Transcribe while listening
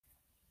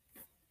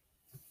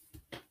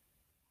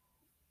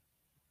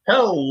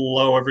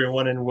Hello,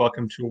 everyone, and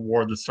welcome to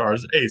War of the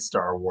Stars, a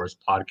Star Wars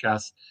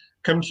podcast.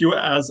 Coming to you,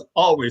 as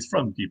always,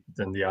 from deep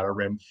within the Outer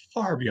Rim,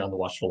 far beyond the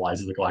watchful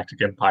eyes of the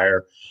Galactic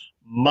Empire.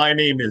 My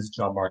name is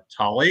John Mark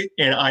Tolley,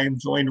 and I am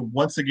joined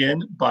once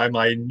again by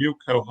my new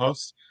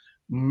co-host,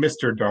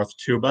 Mr. Darth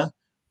Tuba.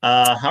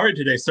 How are you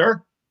today, sir?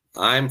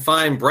 I'm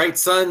fine. Bright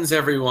suns,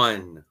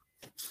 everyone.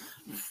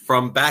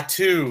 From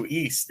Batuu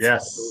East.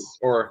 Yes.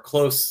 Or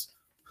close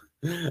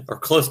to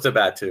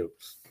Batuu.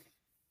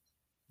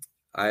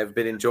 I've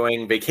been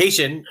enjoying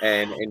vacation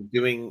and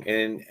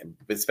been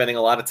spending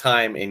a lot of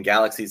time in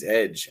Galaxy's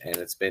Edge, and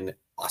it's been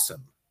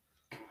awesome.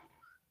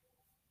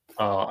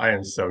 I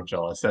am so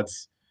jealous.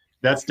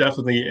 That's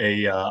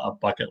definitely a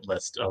bucket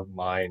list of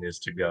mine is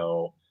to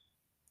go.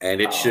 And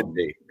it should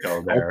be.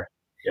 Go there.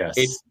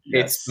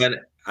 Yes.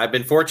 I've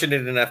been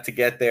fortunate enough to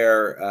get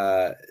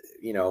there,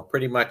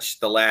 pretty much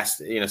the last,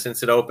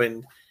 since it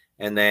opened.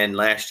 And then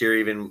last year,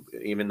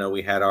 even though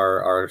we had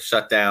our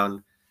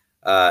shutdown,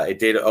 it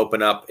did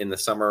open up in the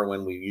summer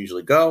when we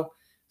usually go.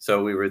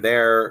 So we were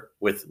there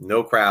with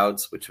no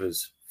crowds, which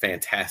was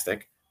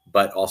fantastic,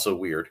 but also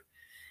weird.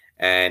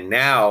 And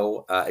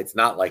now it's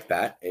not like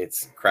that.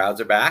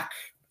 Crowds are back,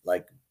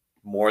 like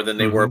more than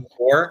they were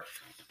before.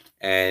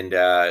 And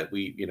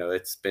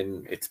it's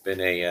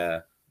been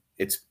a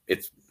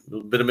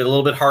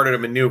little bit harder to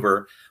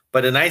maneuver.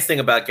 But the nice thing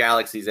about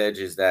Galaxy's Edge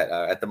is that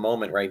at the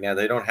moment right now,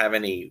 they don't have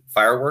any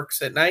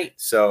fireworks at night.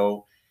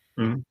 So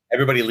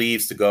everybody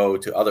leaves to go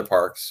to other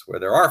parks where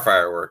there are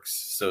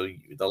fireworks. So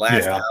the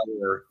last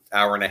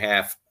hour and a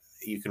half,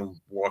 you can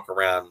walk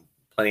around,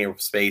 plenty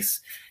of space,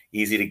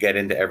 easy to get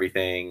into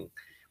everything,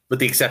 with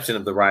the exception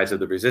of the Rise of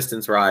the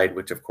Resistance ride,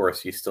 which of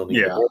course you still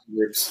need the boarding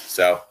groups.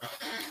 So,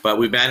 but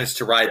we managed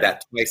to ride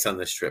that twice on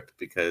this trip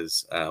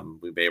because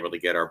we've been able to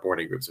get our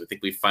boarding groups. I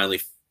think we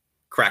finally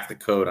cracked the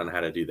code on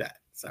how to do that.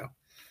 So,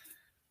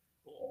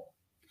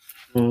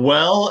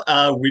 well,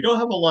 we don't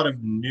have a lot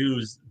of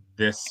news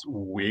this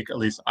week. At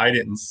least I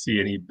didn't see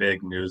any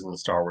big news in the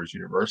Star Wars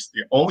universe.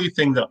 The only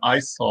thing that I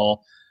saw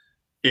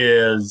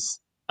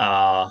is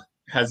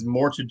has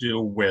more to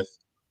do with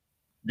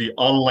the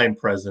online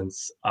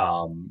presence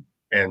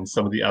and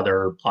some of the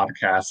other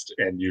podcasts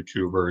and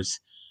YouTubers.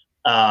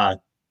 A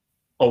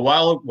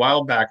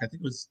while back, I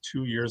think it was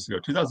 2 years ago,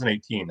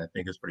 2018, I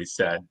think is what he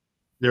said.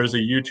 There's a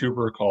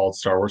YouTuber called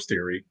Star Wars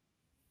Theory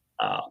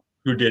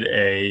who did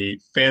a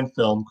fan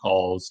film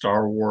called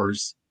Star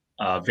Wars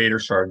Vader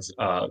Shards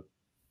of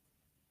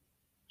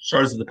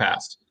the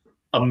Past.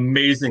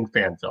 Amazing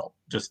fan film,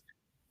 just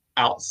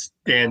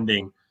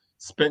outstanding.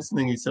 Spent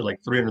something, he said, like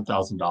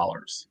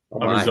 $300,000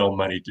 of his own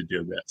money to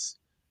do this.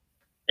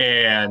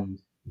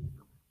 And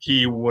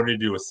he wanted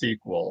to do a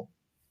sequel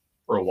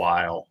for a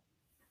while.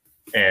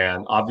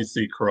 And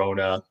obviously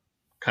Corona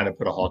kind of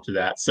put a halt to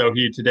that. So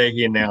today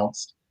he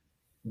announced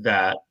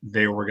that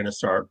they were going to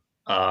start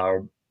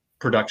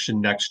production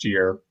next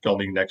year,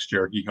 filming next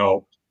year, he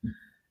hoped.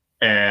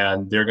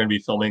 And they're going to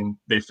be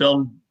they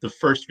filmed the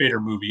first Vader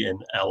movie in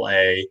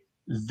LA.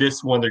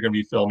 This one they're going to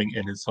be filming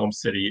in his home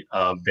city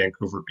of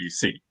Vancouver,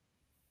 BC.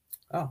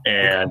 Oh,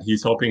 and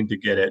he's hoping to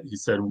get it. He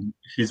said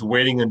he's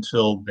waiting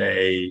until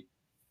they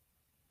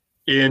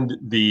end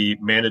the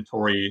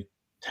mandatory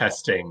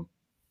testing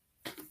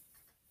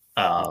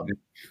to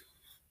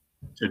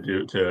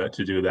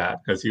do that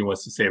because he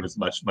wants to save as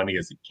much money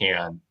as he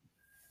can.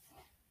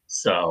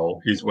 So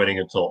he's waiting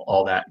until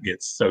all that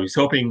gets. So he's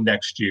hoping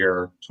next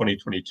year,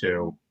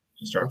 2022,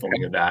 to start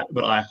filming of that.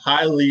 But I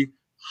highly,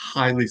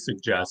 highly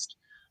suggest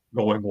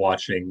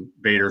watching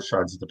Vader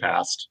Shards of the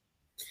Past.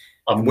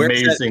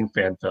 Amazing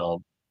fan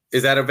film.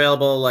 Is that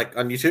available like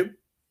on YouTube?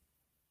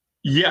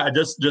 Yeah,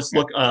 just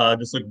look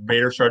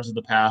Vader Shards of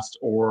the Past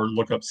or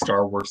look up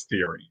Star Wars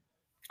Theory.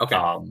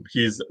 Okay.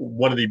 He's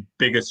one of the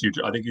biggest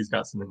YouTube. I think he's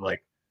got something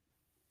like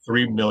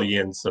 3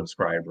 million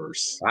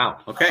subscribers. Wow.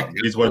 Okay.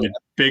 He's one of the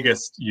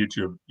biggest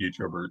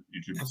YouTubers.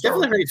 I've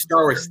definitely heard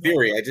Star Wars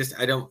Theory. I just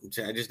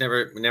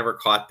never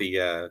caught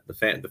the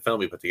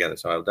film he put together.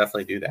 So I'll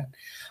definitely do that.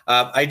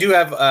 I do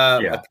have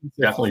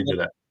definitely do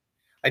that.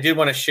 I did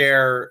want to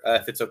share,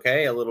 if it's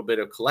okay, a little bit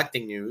of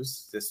collecting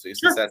news. That's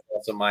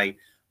also my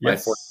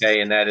forte,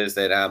 and that is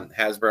that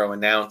Hasbro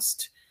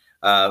announced.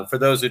 For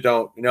those who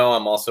don't know,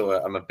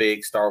 I'm a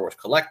big Star Wars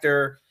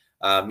collector.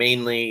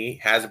 Mainly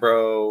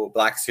Hasbro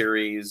Black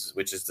Series,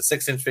 which is the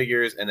 6-inch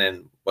figures, and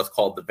then what's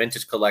called the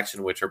Vintage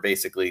Collection, which are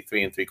basically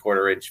 3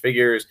 3/4-inch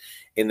figures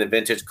in the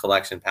Vintage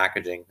Collection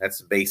packaging. That's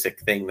the basic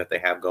thing that they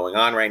have going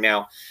on right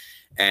now.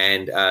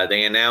 And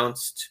they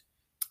announced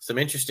some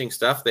interesting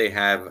stuff. They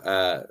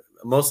have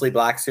mostly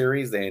Black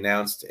Series. They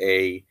announced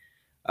a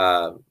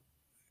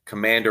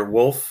Commander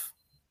Wolf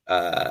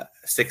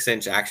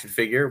 6-inch action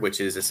figure, which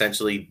is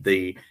essentially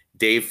the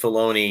Dave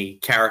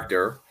Filoni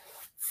character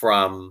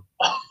from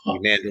The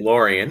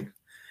Mandalorian.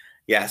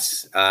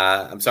 Yes.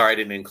 I'm sorry I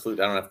didn't include.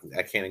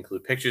 I can't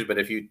include pictures, but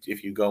if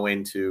you go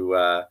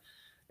into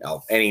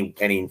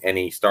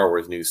any Star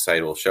Wars news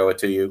site will show it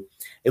to you.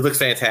 It looks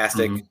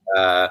fantastic.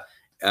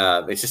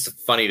 It's just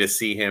funny to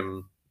see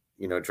him,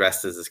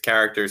 dressed as his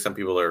character. Some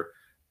people are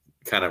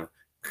kind of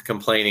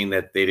complaining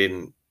that they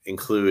didn't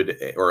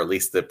include, or at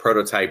least the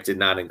prototype did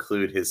not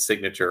include his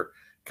signature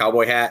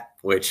cowboy hat,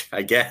 which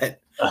I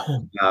get.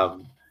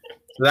 So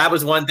that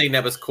was one thing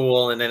that was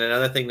cool. And then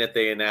another thing that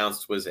they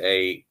announced was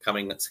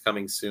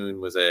coming soon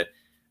was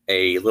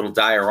a little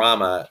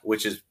diorama,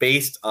 which is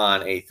based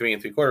on a 3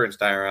 3/4 inch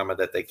diorama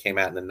that they came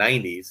out in the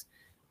 90s,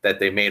 that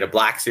they made a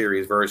Black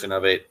Series version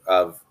of it,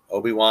 of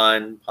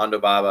Obi-Wan,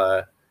 Ponda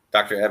Baba,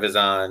 Dr.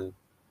 Evazan,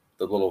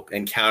 the little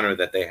encounter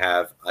that they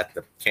have at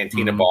the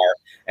Cantina bar.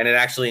 And it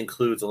actually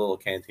includes a little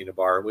Cantina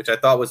bar, which I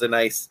thought was a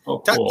nice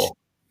touch. Cool.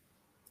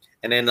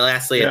 And then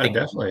lastly, I think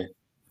definitely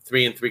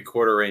 3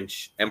 3/4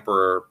 inch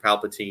Emperor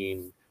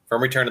Palpatine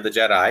from Return of the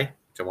Jedi,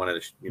 which I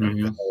wanted to,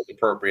 was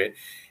appropriate.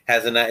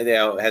 Has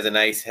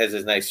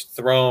his nice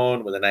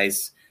throne with a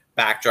nice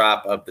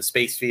backdrop of the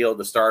space field,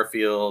 the star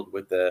field,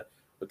 with the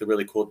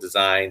really cool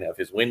design of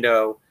his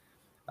window,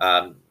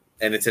 and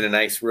it's in a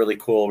nice, really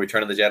cool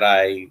Return of the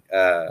Jedi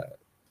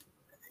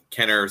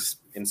Kenner's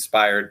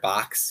inspired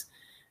box,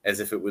 as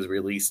if it was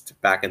released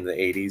back in the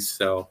 80s.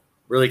 So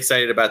really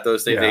excited about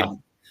those things. Yeah.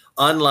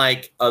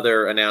 Unlike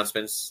other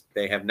announcements,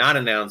 they have not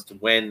announced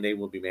when they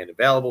will be made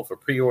available for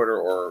pre-order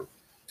or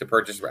to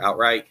purchase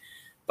outright,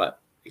 but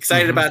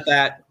excited about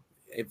that.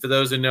 And for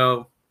those who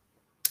know,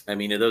 I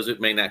mean, those who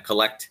may not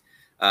collect,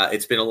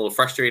 it's been a little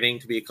frustrating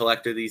to be a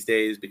collector these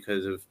days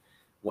because of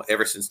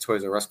ever since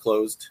Toys R Us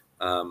closed,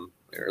 or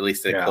at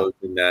least they closed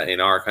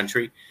in our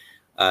country.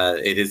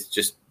 It is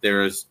just,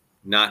 there has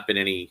not been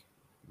any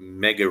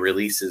mega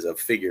releases of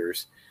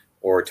figures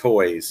or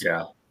toys.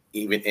 Yeah.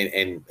 Even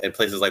in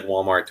places like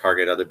Walmart,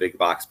 Target, other big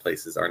box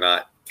places are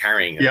not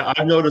carrying it. Yeah,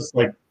 I've noticed,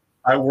 like,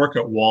 I work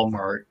at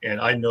Walmart,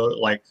 and I know,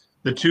 like,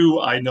 the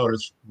two I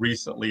noticed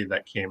recently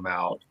that came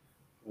out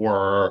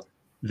were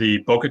the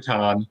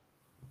Bo-Katan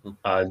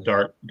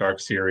Dark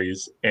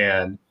Series,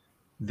 and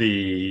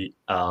the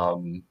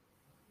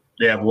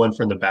they have one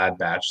from the Bad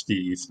Batch,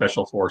 the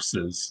Special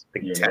Forces.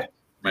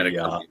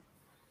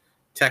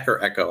 Tech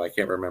or Echo, I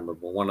can't remember,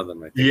 but one of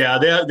them, I think. Yeah,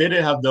 they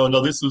didn't have those.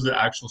 No, this was an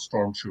actual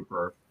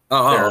Stormtrooper.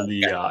 They're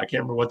the I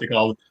can't remember what they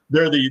call them.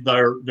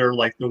 They're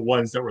like the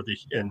ones that were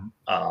in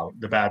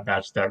the Bad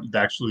Batch, that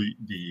actually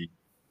the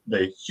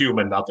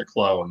human, not the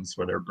clones,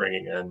 where they're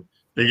bringing in.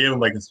 They gave them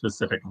like a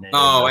specific name.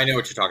 Oh, I know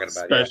what you're talking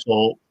about.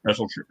 Special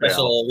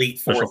elite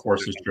special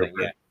forces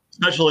trooper. Yeah.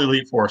 Special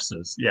elite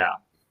forces. Yeah.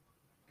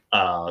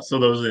 So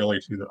those are the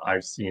only two that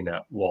I've seen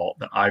that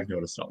I've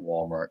noticed at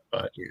Walmart.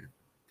 But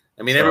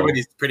I mean,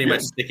 everybody's pretty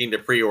much sticking to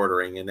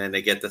pre-ordering, and then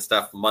they get the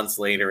stuff months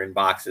later in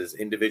boxes,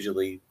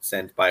 individually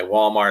sent by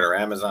Walmart or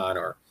Amazon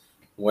or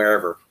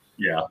wherever.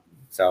 Yeah.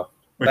 So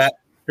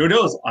who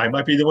knows? I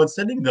might be the one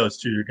sending those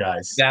to you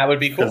guys. That would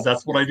be cool, because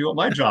that's what I do at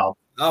my job.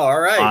 Oh,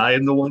 all right. I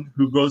am the one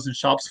who goes and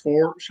shops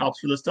for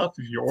the stuff.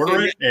 If you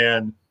order it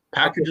and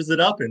packages it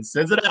up and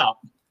sends it out.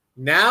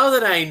 Now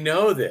that I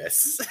know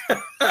this,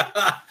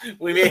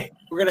 we're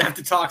gonna have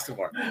to talk some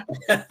more.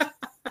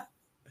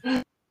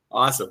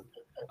 Awesome.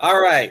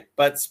 All right,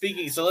 but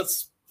speaking, so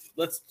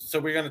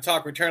we're going to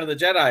talk Return of the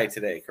Jedi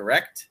today,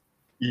 correct?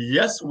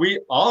 Yes, we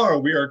are.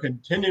 We are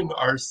continuing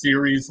our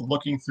series,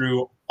 looking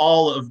through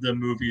all of the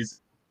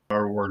movies,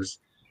 Star Wars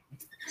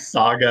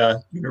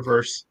saga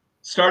universe,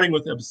 starting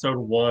with episode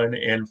 1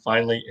 and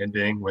finally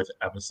ending with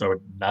episode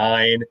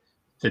 9.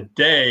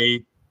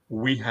 Today,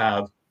 we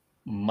have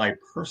my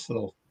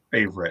personal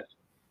favorite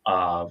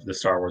of the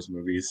Star Wars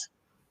movies,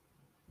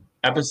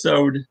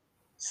 episode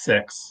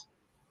 6.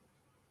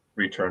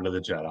 Return to the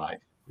Jedi.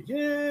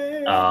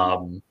 Yay!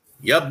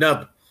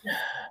 Yub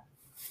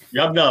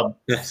nub.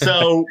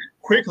 So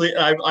quickly,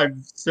 I've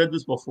said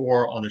this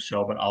before on the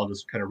show, but I'll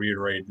just kind of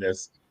reiterate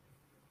this.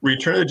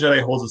 Return of the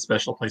Jedi holds a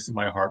special place in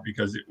my heart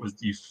because it was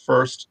the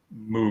first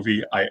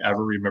movie I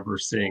ever remember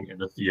seeing in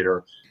the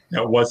theater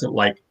that wasn't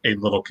like a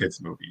little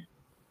kid's movie.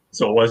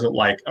 So it wasn't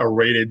like a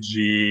rated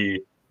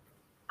G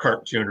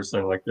cartoon or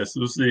something like this. It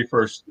was the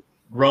first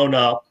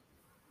grown-up,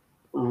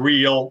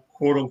 real,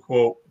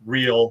 quote-unquote,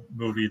 real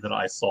movie that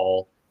I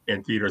saw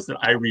in theaters that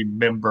I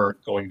remember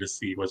going to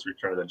see was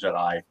Return of the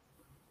Jedi.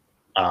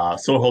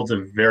 So it holds a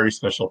very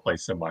special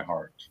place in my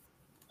heart.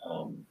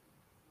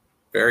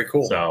 Very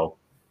cool. So,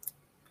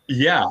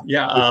 yeah.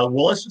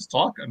 Well, let's just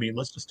talk Return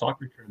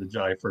of the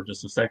Jedi for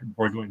just a second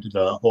before going into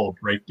the whole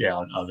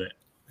breakdown of it.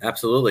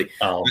 Absolutely.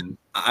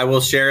 I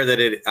will share that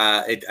it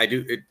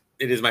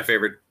is my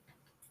favorite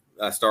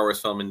Star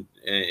Wars film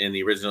in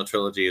the original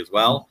trilogy as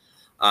well.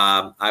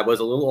 I was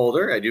a little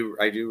older. I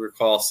do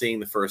recall seeing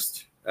the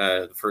first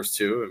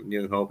two,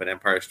 New Hope and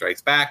Empire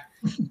Strikes Back,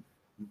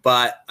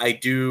 but I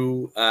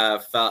do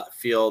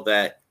feel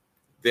that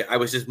I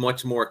was just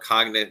much more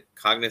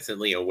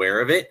cognizantly aware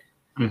of it,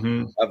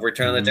 of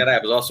Return of the Jedi. I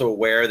was also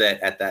aware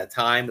that at that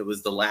time it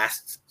was the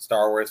last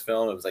Star Wars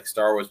film. It was like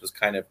Star Wars was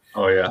kind of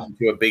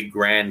to a big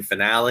grand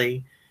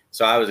finale,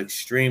 so I was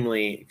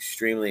extremely,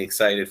 extremely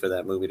excited for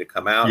that movie to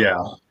come out. Yeah,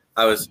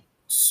 I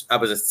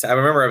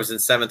remember I was in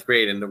 7th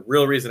grade, and the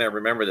real reason I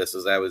remember this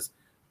is I was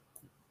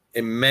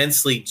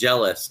immensely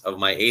jealous of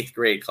my 8th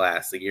grade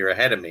class the year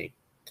ahead of me,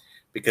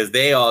 because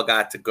they all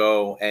got to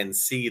go and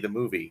see the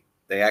movie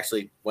they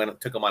actually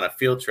took them on a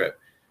field trip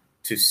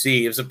to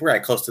see. It was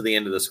right close to the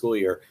end of the school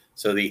year,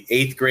 so the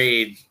 8th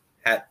grade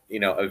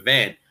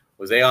event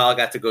was they all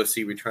got to go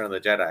see Return of the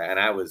Jedi, and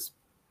I was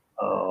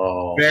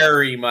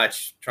very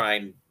much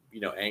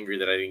angry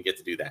that I didn't get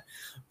to do that,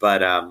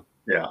 but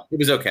it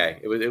was okay.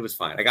 It was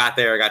fine. I got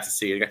there. I got to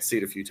see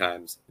it a few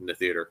times in the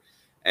theater,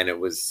 and it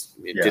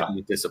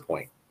didn't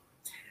disappoint.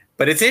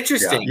 But it's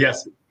interesting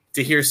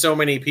to hear so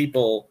many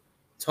people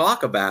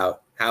talk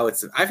about how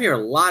I've heard a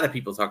lot of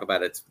people talk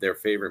about it's their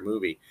favorite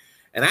movie.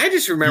 And I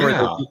just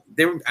remember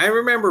I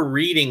remember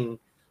reading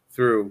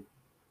through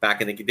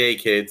back in the day,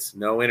 kids,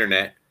 no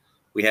internet.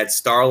 We had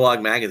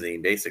Starlog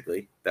magazine,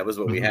 basically. That was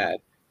what we had.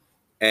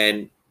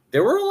 And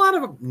there were a lot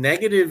of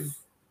negative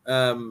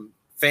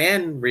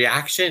fan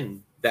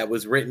reaction that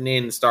was written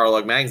in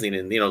Starlog magazine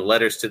and,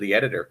 letters to the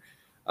editor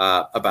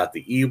about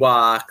the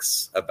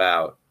Ewoks,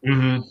 about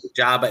the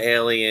Jabba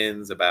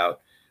aliens,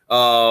 about,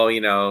 all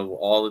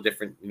the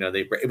different,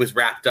 it was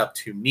wrapped up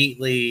too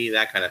neatly,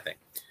 that kind of thing,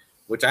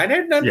 which I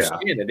didn't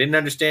understand. I didn't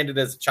understand it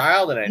as a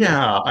child. And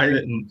I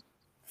didn't.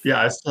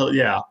 Yeah, I still,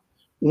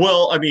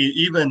 Well, I mean,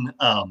 even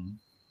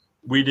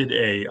we did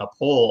a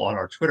poll on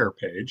our Twitter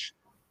page,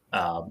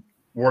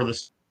 War of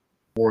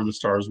the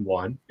Stars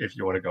 1, if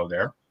you want to go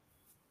there.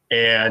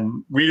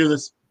 And we do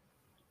this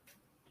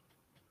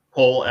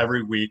poll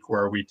every week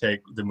where we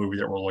take the movie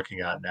that we're looking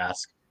at and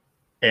ask.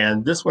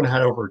 And this one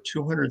had over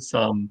 200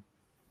 some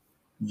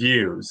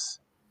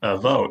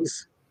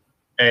votes.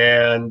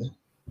 And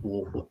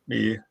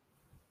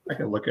I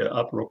can look it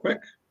up real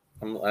quick.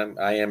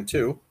 I am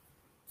too.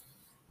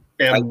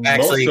 And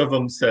most of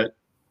them said,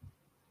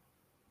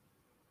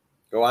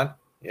 go on.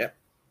 Yeah.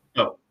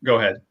 Oh, go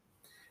ahead.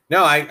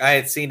 No, I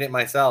had seen it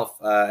myself.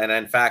 And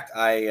in fact,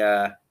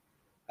 I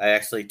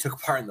actually took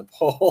part in the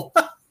poll.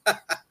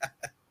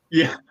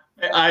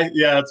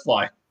 That's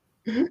fine.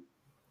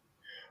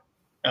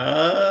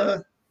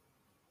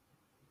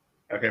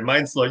 Okay,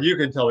 mine's slow. You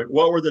can tell me,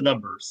 what were the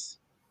numbers?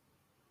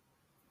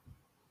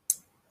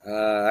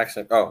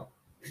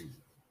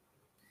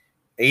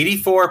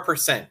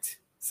 84%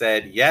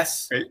 said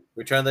yes,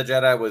 Return of the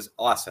Jedi was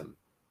awesome.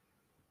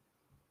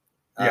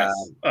 Yes.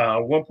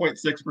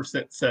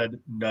 1.6% said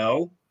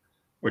no,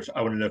 which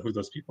I want to know who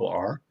those people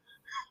are.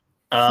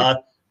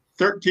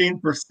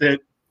 13%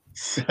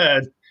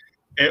 said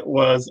it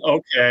was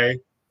okay,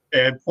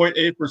 and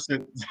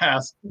 0.8%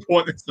 asked,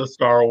 what is the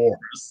Star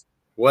Wars?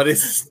 What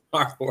is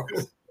Star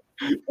Wars?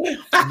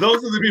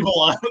 Those are the people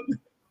that's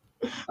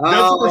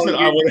the person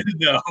I want to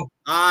know.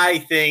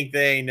 I think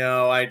they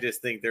know. I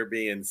just think they're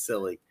being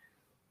silly.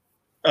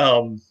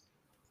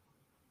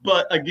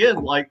 But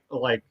again, I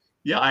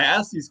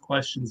ask these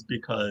questions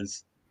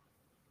because,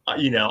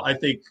 I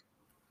think,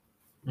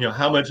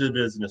 how much of it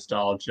is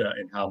nostalgia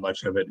and how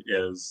much of it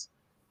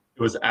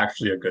was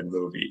actually a good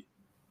movie.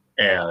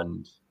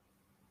 And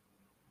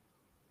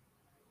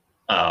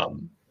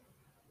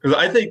because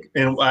I think,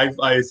 and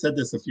I said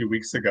this a few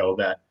weeks ago,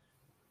 that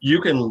you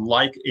can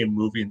like a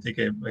movie and think,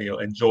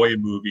 enjoy a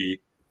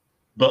movie,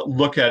 but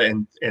look at it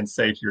and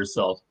say to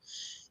yourself,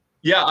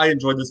 yeah, I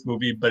enjoyed this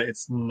movie, but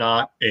it's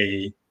not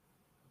a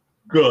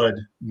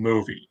good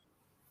movie.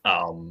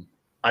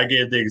 I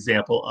gave the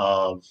example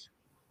of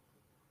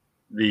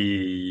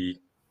the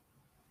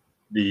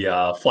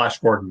Flash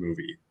Gordon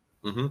movie,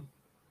 the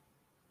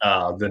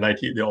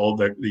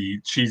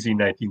cheesy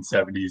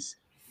 1970s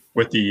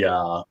with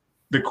the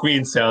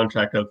Queen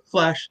soundtrack of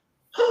Flash.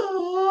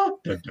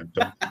 Dun, dun,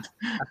 dun.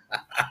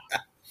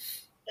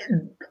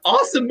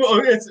 Awesome.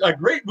 It's a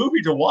great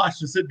movie to watch,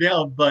 to sit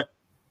down, but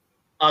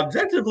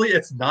objectively,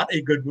 it's not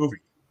a good movie.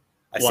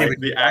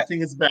 The acting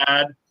is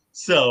bad.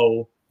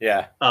 So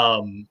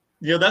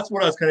that's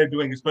what I was kind of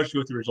doing, especially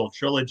with the original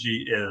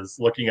trilogy, is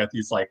looking at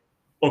these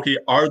okay,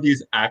 are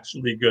these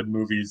actually good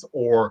movies,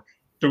 or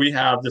do we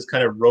have this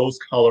kind of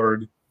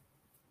rose-colored,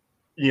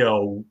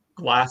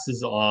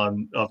 glasses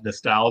on of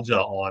nostalgia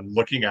on,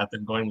 looking at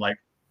them going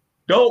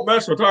don't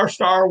mess with our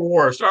Star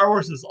Wars. Star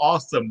Wars is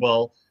awesome.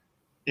 Well,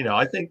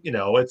 I think,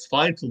 it's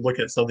fine to look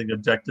at something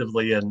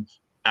objectively and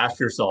ask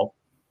yourself,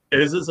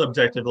 is this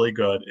objectively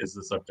good? Is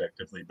this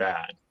objectively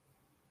bad?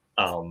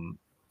 From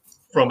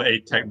a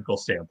technical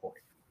standpoint.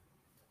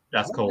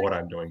 That's kind of what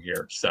I'm doing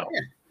here. So,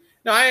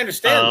 no, I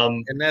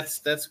understand, and that's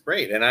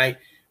great.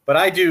 But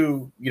I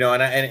do,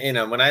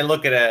 and when I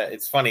look at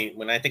it's funny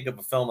when I think of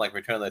a film like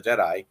Return of the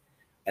Jedi,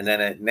 and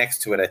then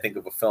next to it, I think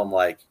of a film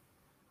like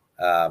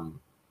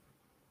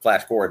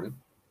Flash Gordon.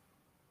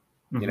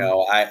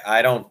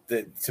 I don't.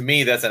 To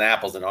me, that's an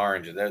apples and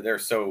oranges. They're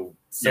so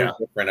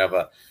different of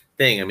a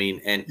thing. I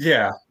mean, and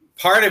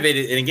part of it,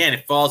 and again,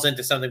 it falls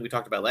into something we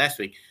talked about last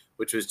week,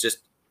 which was just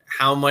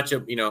how much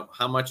of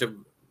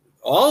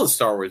all the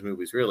Star Wars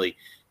movies really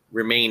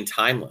remain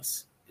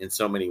timeless in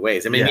so many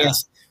ways. I mean,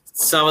 yes,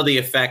 some of the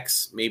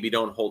effects maybe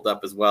don't hold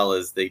up as well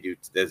as they do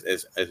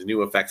as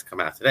new effects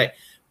come out today,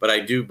 but I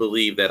do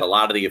believe that a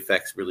lot of the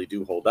effects really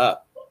do hold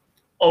up.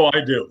 Oh,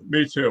 I do.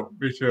 Me too.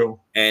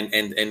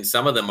 And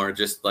some of them are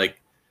just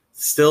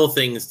still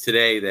things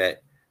today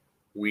that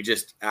we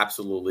just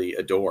absolutely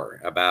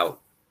adore about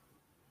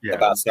Yeah.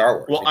 about Star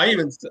Wars. Well, I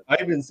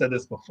even said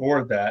this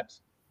before that,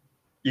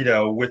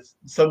 with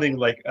something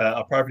like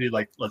a property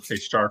like, let's say,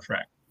 Star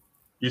Trek,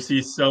 you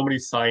see so many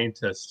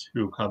scientists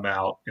who come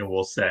out and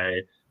will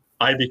say,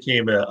 I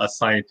became a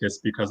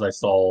scientist because I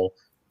saw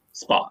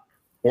Spock,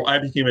 or I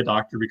became a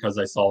doctor because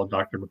I saw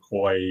Dr.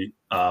 McCoy,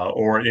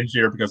 or an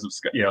engineer because of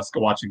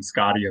watching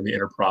Scotty on the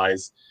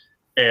Enterprise.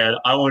 And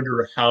I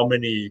wonder how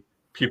many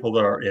people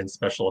that are in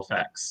special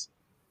effects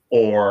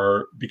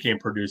or became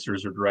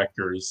producers or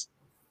directors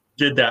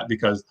did that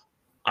because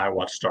I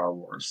watched Star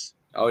Wars.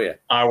 Oh yeah,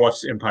 I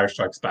watched Empire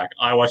Strikes Back.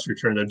 I watched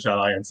Return of the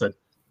Jedi and said,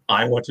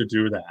 I want to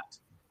do that.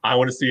 I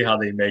want to see how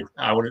they make.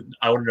 I want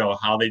to know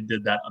how they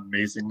did that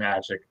amazing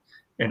magic,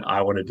 and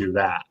I want to do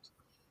that.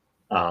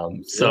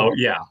 So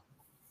yeah.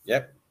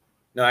 Yep.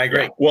 No, I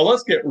agree. Yeah. Well,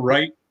 let's get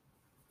right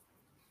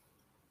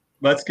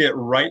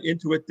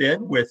into it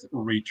then with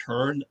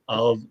Return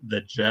of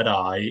the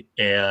Jedi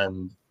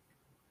and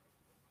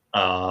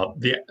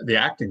the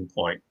acting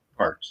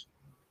part.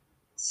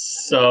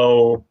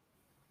 So,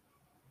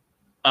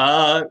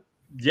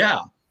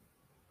 yeah.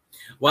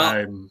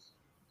 Well,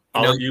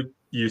 I'll let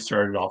you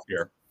start it off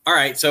here. All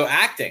right. So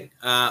acting.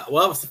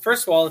 Well,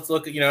 first of all, let's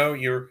look at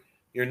you're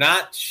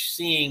not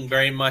seeing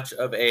very much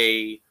of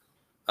a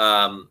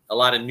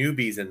lot of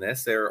newbies in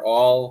this. They're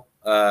all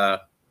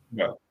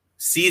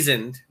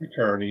seasoned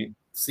returning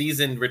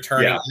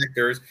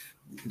actors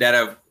that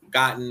have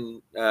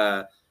gotten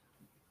at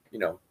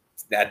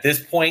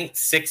this point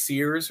 6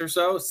 years or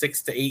so,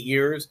 6 to 8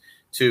 years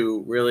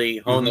to really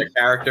hone their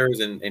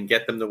characters and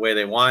get them the way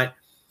they want.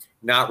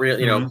 Not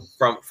really,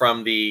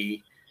 from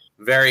the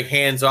very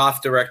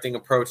hands-off directing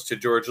approach to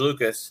George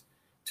Lucas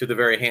to the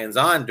very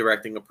hands-on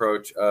directing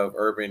approach of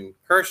Irvin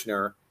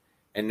Kershner,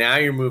 and now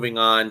you're moving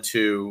on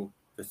to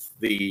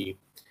the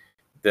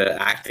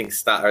acting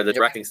style or the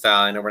directing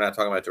style. I know we're not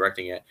talking about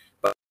directing yet,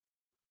 but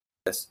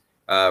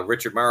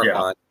Richard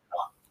Marquand,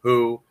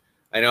 who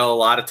I know a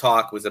lot of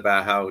talk was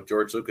about how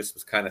George Lucas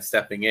was kind of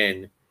stepping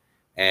in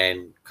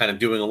and kind of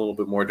doing a little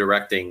bit more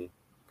directing,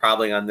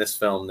 probably on this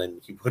film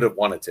than he would have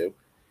wanted to.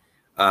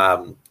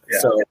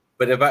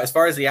 But as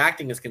far as the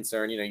acting is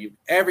concerned, you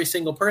every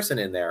single person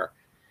in there.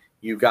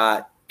 You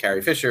got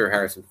Carrie Fisher,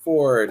 Harrison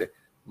Ford,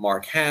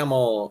 Mark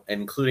Hamill,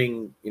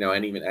 including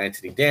and even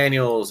Anthony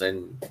Daniels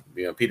and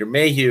Peter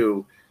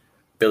Mayhew,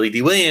 Billy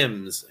D.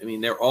 Williams. I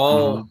mean, they're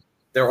all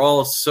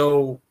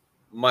so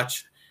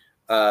much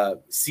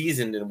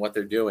seasoned in what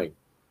they're doing.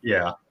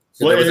 Yeah,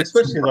 so well,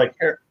 especially like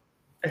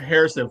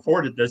Harrison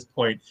Ford at this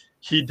point,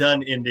 he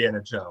done Indiana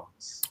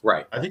Jones,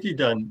 right? I think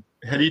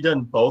had he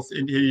done both?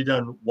 He'd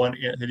done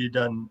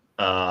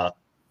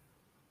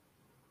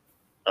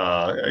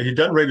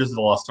Raiders of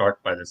the Lost Ark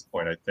by this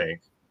point, I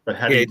think. But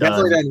had he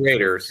definitely done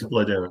Raiders.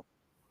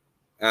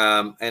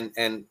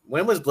 And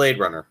when was Blade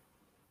Runner?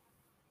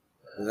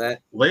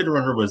 Blade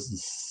Runner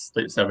was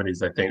late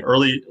 70s, I think.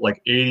 Early,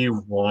 like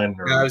 81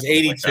 or no, it was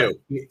 82.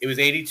 Like it was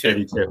 82.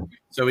 82.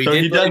 So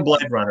he done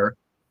Blade Runner.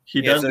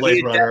 He done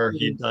Blade Runner.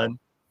 He done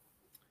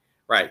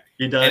right.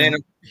 He done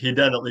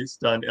at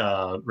least done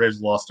Raiders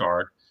of the Lost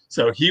Ark.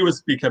 So he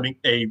was becoming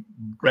a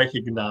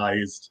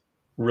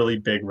really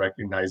big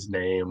recognized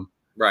name.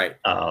 Right.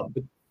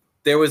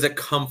 There was a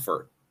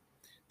comfort.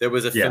 There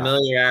was a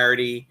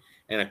familiarity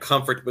and a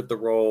comfort with the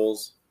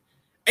roles.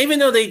 Even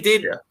though they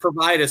did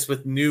provide us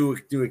with new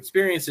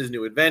experiences,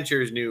 new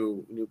adventures,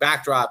 new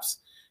backdrops,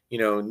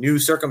 new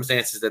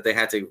circumstances that they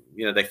had to,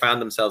 they found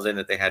themselves in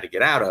that they had to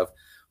get out of.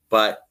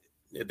 But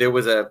there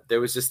was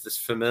just this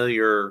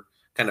familiar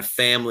kind of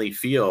family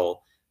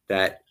feel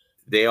that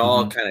they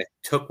all kind of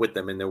took with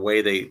them in the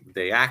way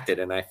they acted.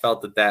 And I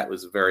felt that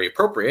was very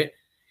appropriate.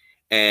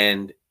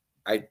 And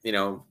and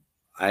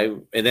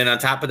then on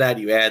top of that,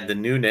 you add the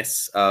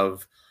newness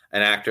of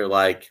an actor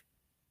like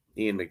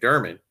Ian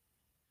McDiarmid,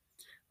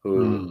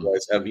 who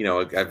was an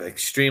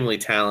extremely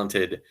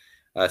talented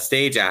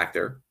stage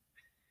actor,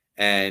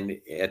 and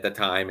at the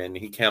time, and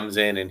he comes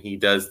in and he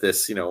does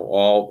this,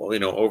 all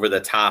over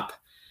the top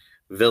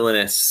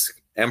villainous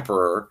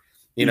emperor.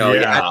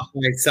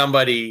 Like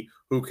somebody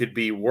who could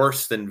be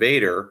worse than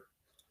Vader.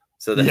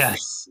 So that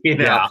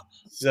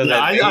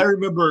I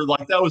remember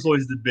like that was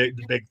always the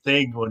big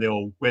thing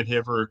when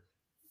whenever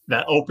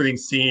that opening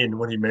scene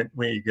when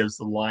he gives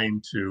the line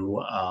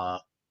to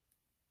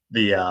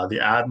the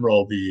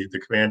admiral,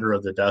 the commander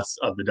of the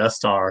Death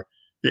Star,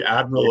 the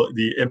admiral,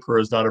 the Emperor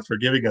is not as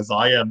forgiving as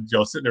I am.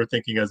 Sitting there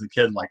thinking as a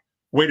kid, like,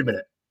 wait a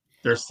minute,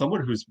 there's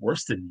someone who's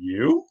worse than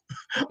you.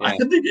 I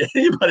didn't think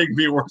anybody could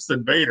be worse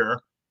than Vader.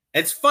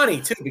 It's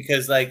funny too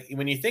because like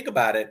when you think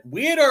about it,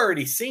 we had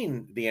already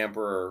seen the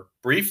Emperor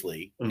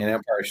briefly in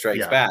Empire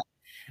Strikes Back,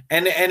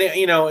 and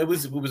it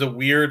was a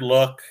weird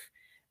look,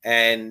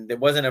 and it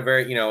wasn't a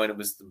very and it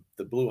was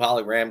the blue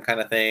hologram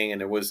kind of thing,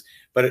 and it was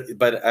but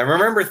I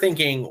remember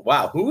thinking,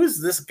 wow, who is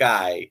this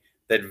guy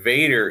that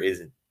Vader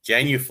is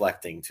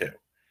genuflecting to?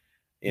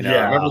 I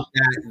remember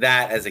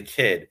that as a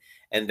kid,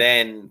 and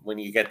then when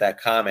you get that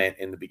comment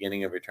in the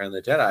beginning of Return of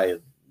the Jedi,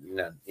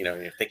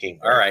 you're thinking,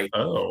 all right,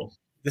 oh.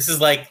 This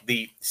is like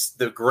the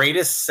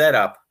greatest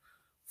setup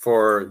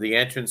for the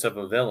entrance of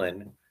a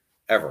villain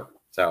ever.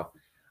 So,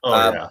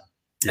 Yeah.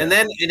 And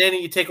then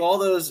you take all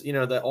those,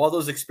 all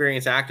those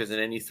experienced actors, and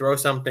then you throw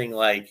something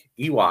like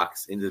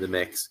Ewoks into the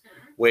mix,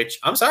 which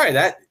I'm sorry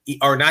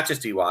or not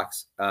just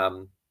Ewoks,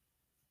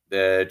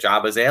 the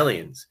Jabba's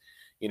aliens,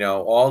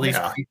 all these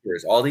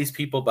creatures, all these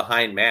people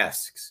behind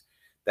masks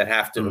that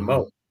have to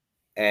emote.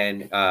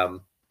 And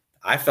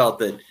I felt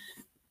that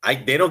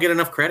they don't get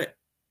enough credit.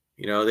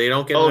 They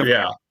don't get enough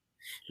credit.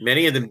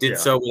 Many of them did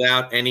so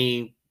without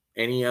anything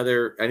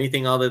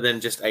other than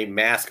just a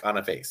mask on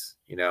a face,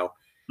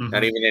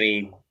 not even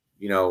any,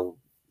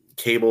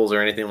 cables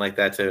or anything like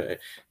that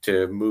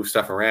to move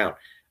stuff around.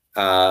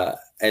 And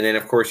then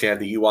of course you have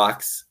the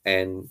Ewoks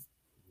and,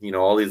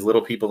 all these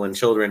little people and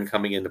children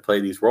coming in to play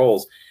these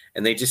roles,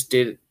 and they just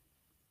did,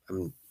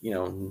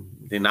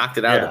 they knocked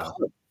it out of the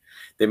park.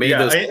 They made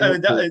those.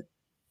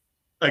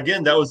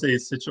 Again, that was a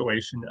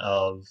situation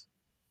of,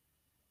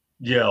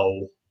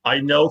 I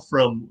know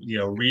from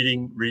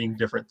reading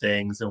different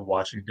things and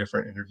watching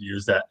different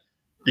interviews that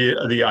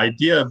the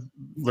idea of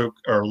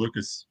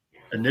Lucas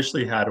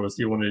initially had was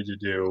he wanted to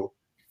do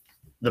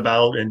the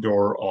Battle of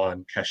Endor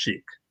on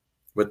Kashyyyk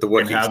with the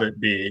Wookiees, and have it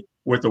be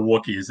with the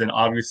Wookiees, and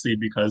obviously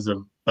because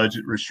of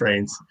budget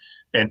restraints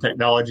and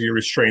technology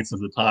restraints of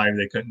the time,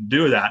 they couldn't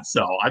do that.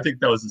 So I think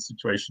that was a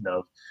situation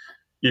of,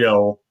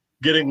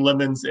 getting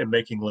lemons and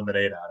making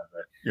lemonade out of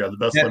it. The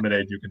best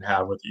lemonade you can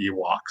have with the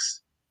Ewoks.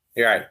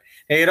 You're right.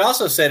 Hey, it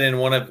also said in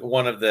one of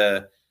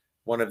the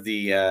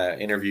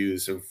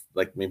interviews of,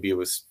 like, maybe it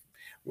was,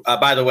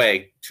 by the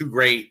way, 2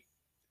 great,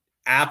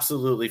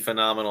 absolutely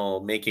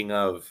phenomenal making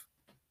of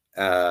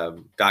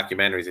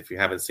documentaries, if you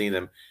haven't seen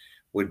them,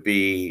 would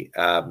be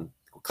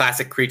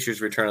Classic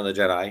Creatures: Return of the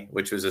Jedi,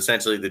 which was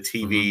essentially the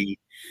TV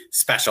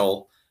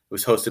special. It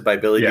was hosted by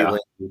Billy Dee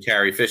Williams and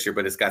Carrie Fisher,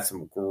 but it's got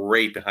some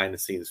great behind the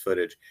scenes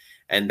footage.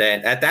 And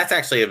then that's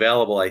actually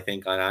available, I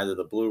think, on either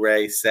the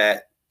Blu-ray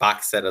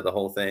box set of the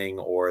whole thing,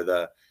 or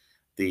the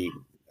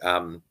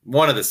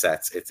one of the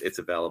sets. It's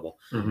available.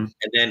 And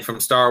then from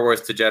Star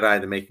Wars to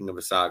Jedi: The Making of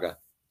a Saga,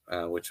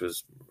 which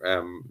was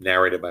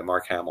narrated by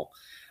Mark Hamill.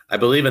 I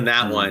believe in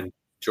that one,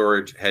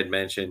 George had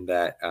mentioned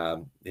that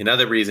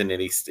another reason that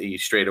he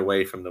strayed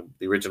away from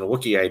the original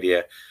Wookiee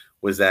idea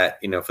was that,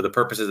 for the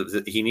purposes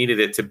of, he needed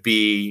it to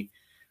be,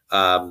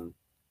 an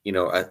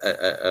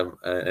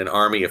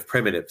army of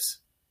primitives,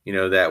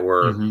 that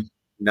were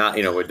not,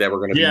 that were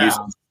going to be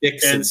using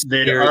sticks and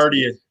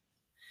spears.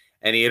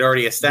 And he had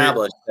already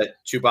established that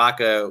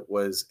Chewbacca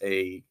was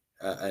an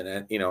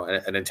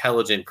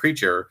intelligent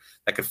creature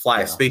that could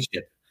fly a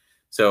spaceship.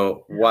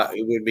 So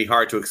it would be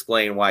hard to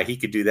explain why he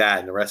could do that,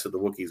 and the rest of the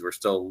Wookiees were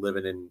still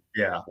living in.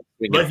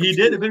 But he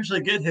did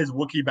eventually get his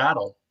Wookiee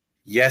battle.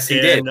 Yes, he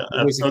did.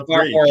 Episode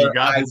 3, he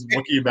got his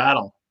Wookiee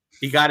battle.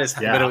 He got his,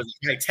 but it was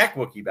a high-tech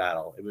Wookiee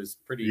battle. It was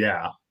pretty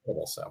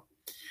cool. So,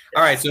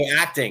 all right. So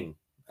acting,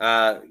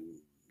 there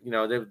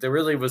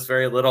really was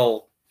very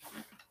little. I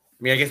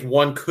mean, I guess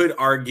one could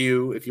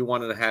argue if you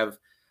wanted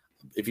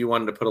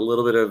to put a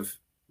little bit of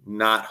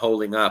not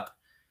holding up.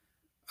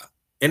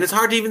 And it's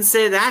hard to even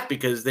say that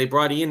because they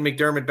brought Ian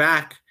McDermott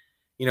back.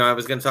 I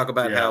was going to talk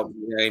about how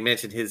I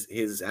mentioned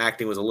his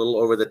acting was a little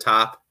over the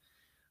top.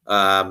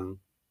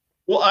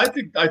 Well, I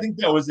think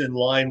that was in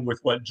line with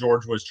what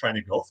George was trying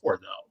to go for,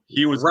 though.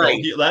 He was right.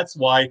 That's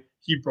why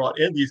he brought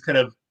in these kind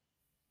of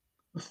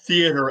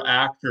theater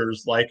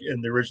actors, like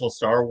in the original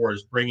Star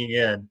Wars, bringing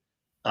in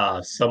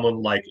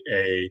someone like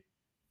a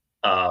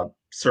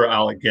Sir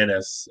Alec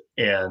Guinness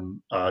and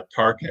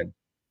Tarkin.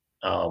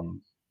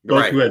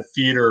 Those who had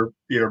theater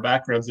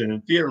backgrounds, and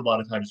in theater, a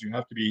lot of times you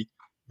have to be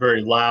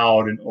very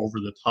loud and over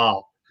the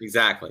top.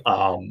 Exactly.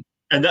 And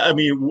that,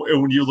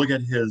 when you look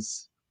at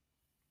his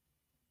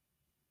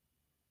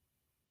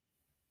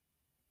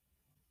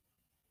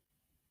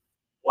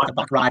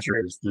Buck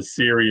Rogers, the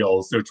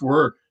serials, which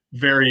were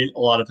a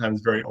lot of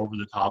times very over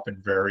the top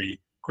and very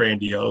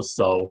grandiose.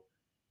 So,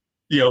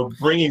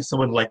 bringing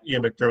someone like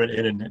Ian McDermott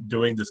in and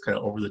doing this kind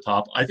of over the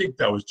top, I think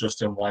that was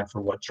just in line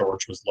for what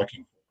George was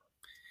looking for.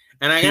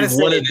 And I gotta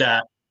say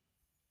that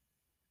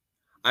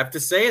I have to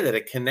say that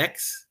it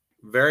connects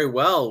very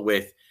well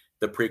with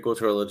the prequel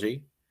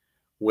trilogy,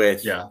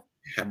 with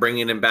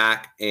bringing him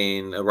back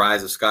in A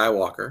Rise of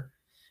Skywalker.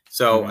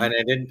 So, and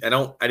it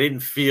didn't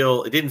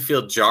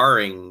feel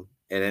jarring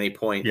at any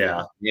point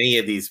in any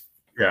of these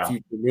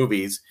future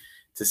movies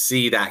to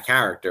see that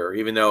character,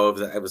 even though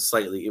it was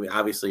slightly,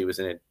 obviously it was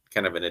in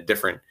a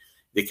different,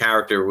 the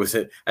character was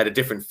at a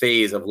different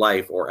phase of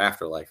life or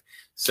afterlife.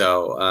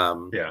 So,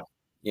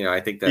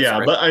 I think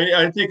that's but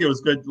I think it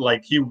was good.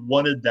 Like, he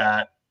wanted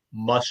that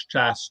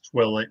mustache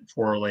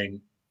twirling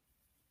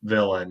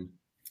villain,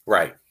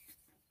 right?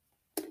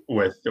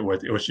 With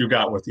which you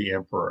got with the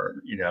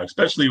Emperor,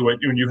 especially when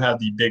you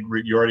have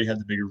you already had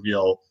the big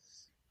reveal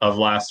of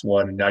last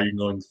one, and now you're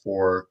going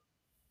for,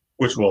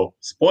 which will,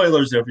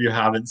 spoilers if you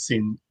haven't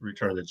seen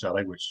Return of the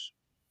Jedi. Which,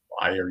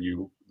 why are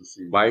you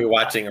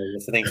watching or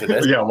listening to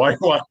this? Why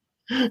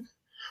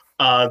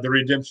the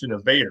redemption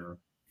of Vader.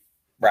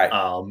 Right.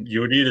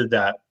 You needed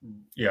that,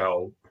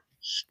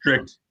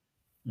 strict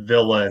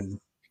villain,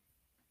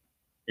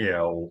 you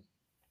know,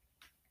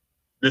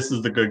 this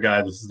is the good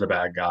guy, this is the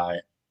bad guy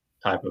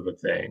type of a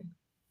thing.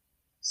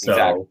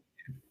 Exactly. So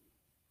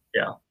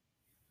yeah.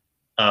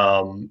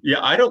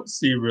 Yeah, I don't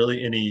see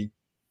really any,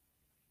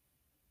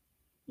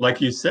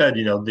 like you said,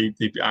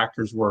 the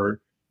actors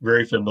were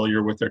very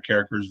familiar with their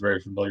characters, very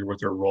familiar with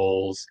their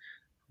roles.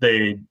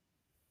 They,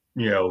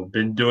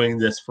 been doing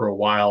this for a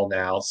while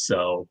now,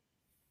 so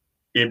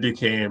it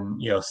became,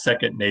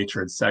 second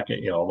nature and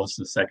second, almost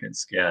a second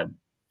skin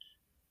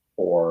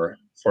for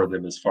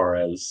them as far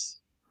as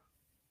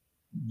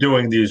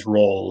doing these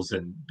roles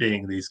and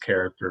being these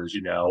characters,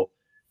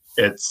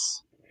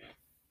 It's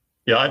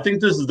I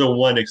think this is the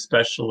one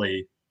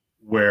especially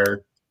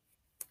where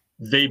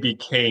they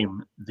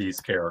became these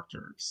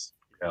characters.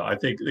 I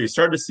think they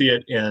started to see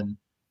it in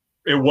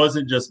it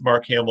wasn't just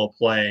Mark Hamill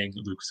playing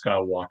Luke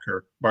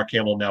Skywalker. Mark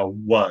Hamill now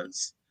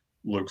was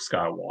Luke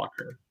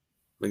Skywalker.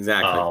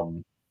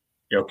 Exactly.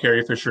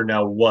 Carrie Fisher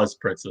now was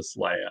Princess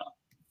Leia.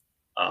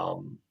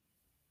 Um,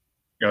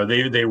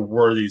 they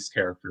were these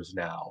characters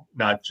now,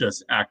 not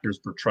just actors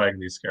portraying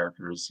these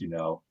characters.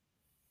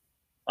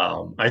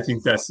 I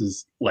think this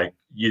is like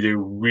you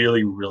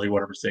really, really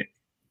 100%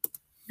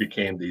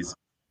 became these.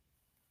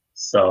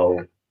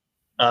 So,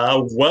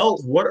 well,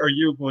 what are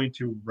you going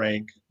to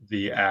rank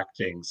the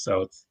acting?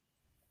 So it's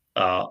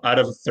out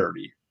of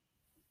 30.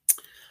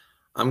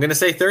 I'm going to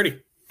say 30.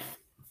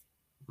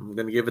 I'm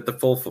going to give it the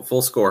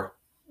full score.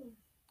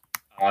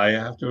 I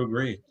have to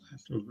agree.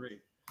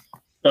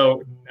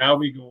 So now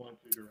we go on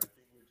to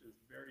directing, which is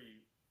very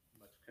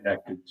much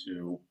connected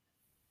to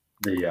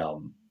the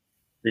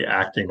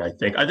acting. I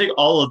think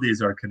all of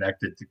these are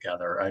connected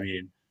together. I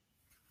mean,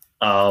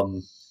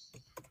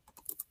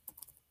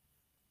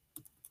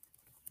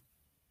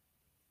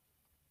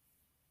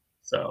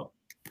 so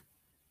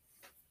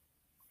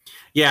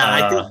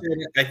yeah,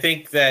 I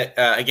think that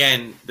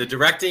again, the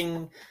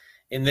directing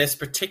in this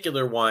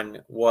particular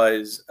one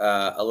was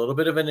a little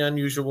bit of an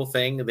unusual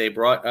thing. They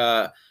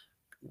brought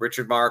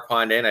Richard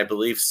Marquand in. I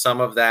believe some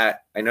of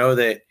that. I know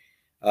that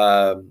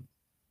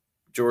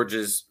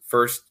George's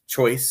first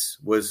choice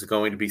was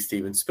going to be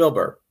Steven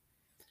Spielberg,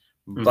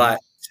 but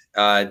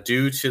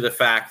due to the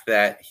fact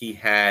that he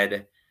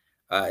had,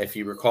 if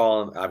you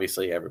recall, and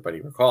obviously everybody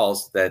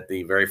recalls that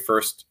the very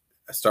first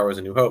Star Wars: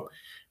 A New Hope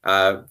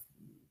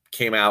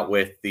came out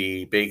with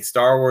the big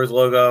Star Wars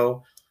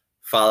logo,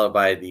 followed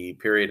by the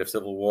period of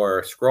Civil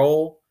War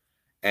scroll,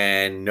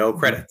 and no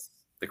credits.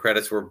 The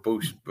credits were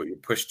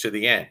pushed to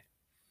the end,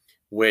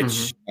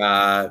 which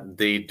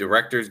the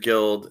Directors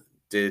Guild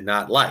did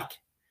not like.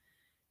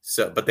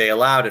 So, but they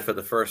allowed it for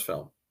the first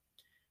film.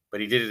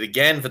 But he did it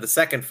again for the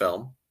second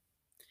film,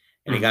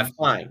 and he got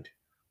fined.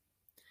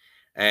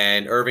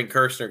 And Irving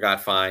Kershner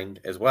got fined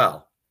as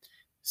well.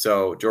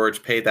 So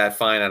George paid that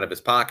fine out of his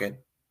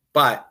pocket,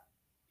 but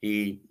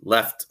he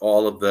left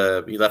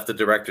the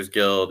Directors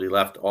Guild, he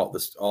left all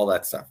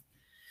that stuff.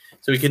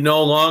 So he could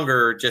no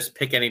longer just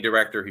pick any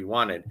director he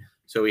wanted.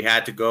 So he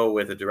had to go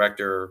with a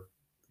director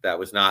that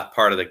was not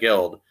part of the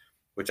guild,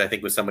 which I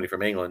think was somebody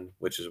from England,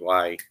 which is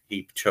why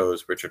he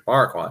chose Richard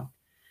Marquand.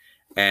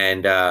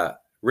 And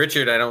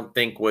Richard, I don't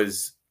think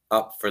was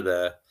up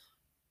for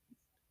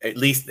at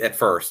least at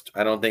first,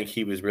 I don't think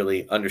he was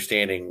really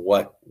understanding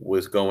what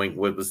was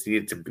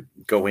needed to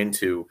go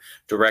into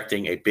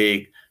directing a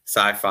big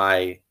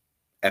sci-fi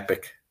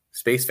epic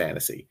space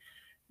fantasy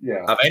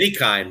of any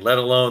kind, let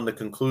alone the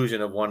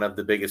conclusion of one of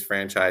the biggest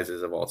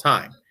franchises of all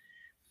time.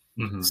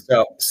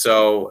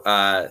 So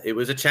it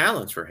was a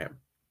challenge for him.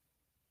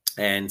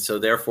 And so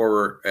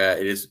therefore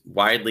it is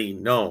widely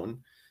known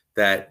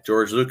that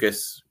George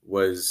Lucas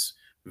was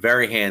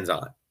very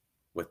hands-on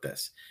with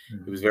this.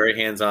 He was very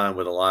hands-on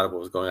with a lot of what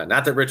was going on.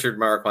 Not that Richard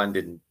Marquand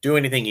didn't do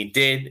anything. He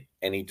did,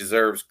 and he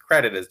deserves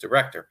credit as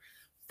director.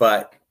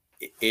 But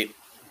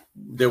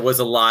there was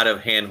a lot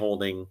of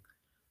hand-holding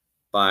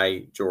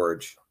by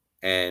George.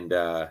 And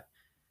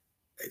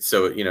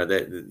so,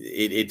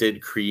 it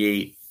did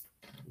create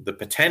the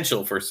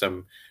potential for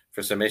some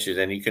issues.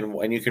 And you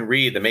can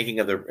read the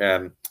making of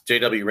the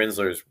J.W.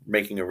 Rinsler's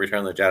Making of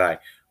Return of the Jedi,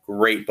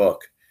 great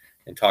book,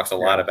 and talks a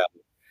lot about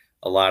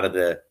a lot of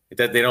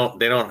they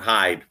don't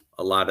hide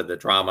a lot of the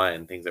drama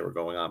and things that were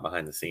going on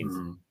behind the scenes.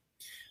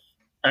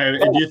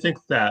 And do you think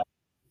that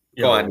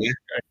do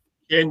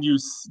you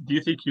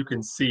think you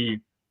can see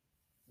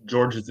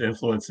George's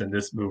influence in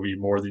this movie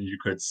more than you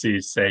could see,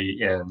 say,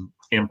 in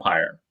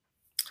Empire?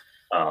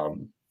 I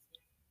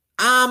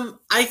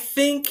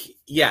think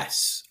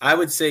yes, I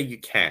would say you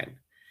can,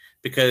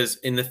 because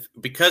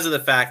of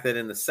the fact that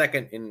in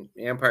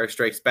Empire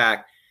Strikes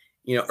Back,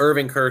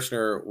 Irving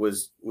Kershner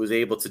was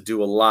able to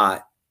do a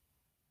lot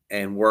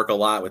and work a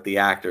lot with the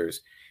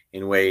actors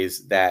in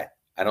ways that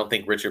I don't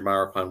think Richard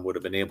Marquand would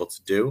have been able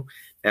to do.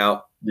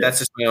 Now, that's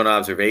just my own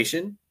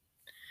observation.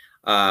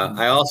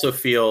 I also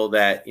feel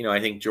that, I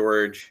think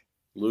George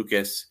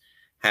Lucas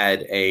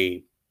had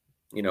there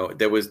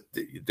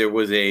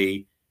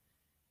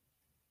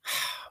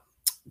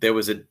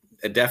was a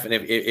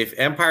definite, if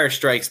Empire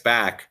Strikes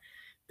Back,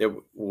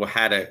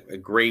 had a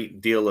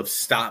great deal of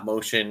stop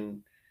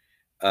motion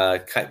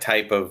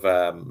type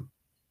of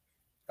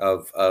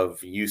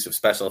use of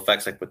special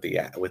effects, like with the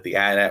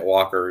AT-AT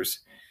walkers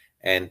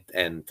and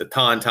the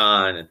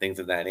Tauntaun and things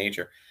of that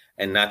nature,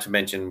 and not to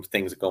mention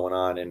things going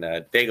on in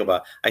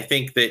Dagobah. I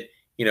think that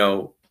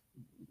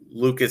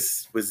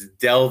Lucas was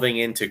delving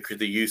into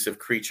the use of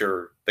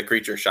the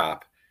creature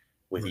shop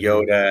with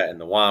Yoda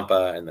and the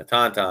Wampa and the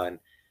Tauntaun,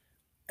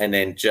 and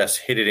then just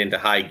hit it into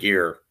high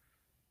gear,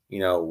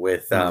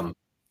 with Return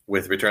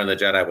of the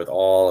Jedi, with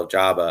all of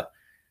Jabba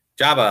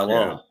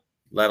alone,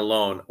 let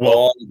alone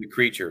all of the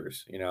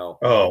creatures,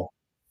 Oh,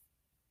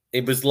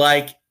 it was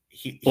like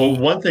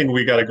one thing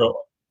we got to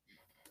go.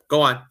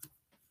 Go on.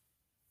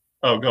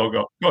 Oh,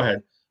 go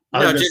ahead. I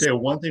was going to say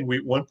one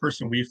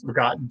person we've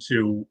forgotten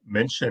to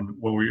mention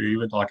when we were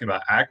even talking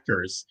about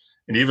actors,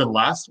 and even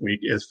last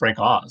week, is Frank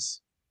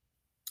Oz.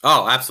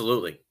 Oh,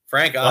 absolutely.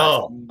 Frank Oz.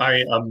 Oh,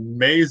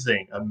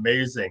 amazing.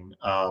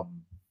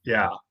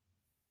 Yeah.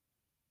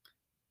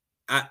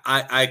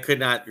 I could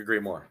not agree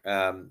more.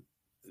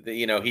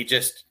 He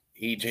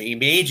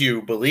made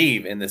you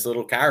believe in this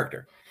little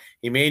character.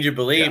 He made you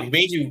believe. Yeah. He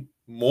made you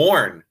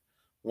mourn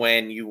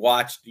when you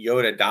watched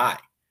Yoda die.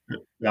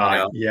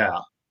 Yeah.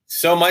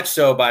 So much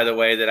so, by the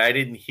way, that I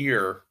didn't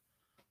hear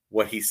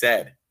what he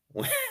said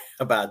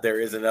about there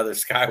is another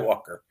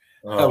Skywalker.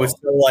 Oh. I was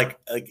still like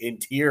in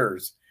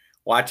tears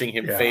watching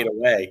him fade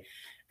away.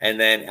 And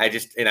then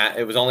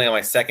it was only on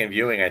my second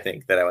viewing, I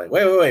think, that I went,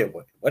 wait,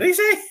 what did he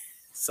say?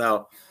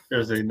 So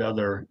there's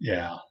another,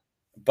 yeah.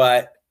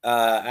 But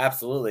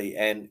absolutely.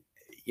 And,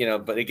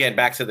 but again,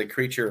 back to the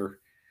creature,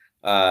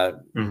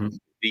 the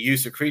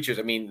use of creatures.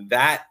 I mean,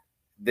 that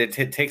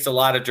takes a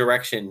lot of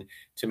direction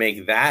to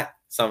make that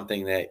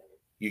something that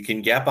you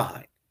can get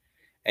behind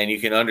and you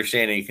can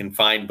understand and you can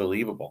find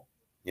believable,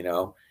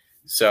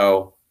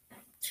 So,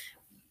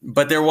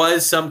 but there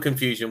was some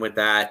confusion with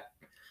that,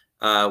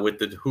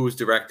 with who's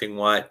directing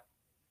what.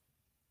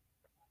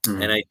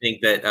 And I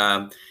think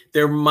that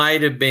there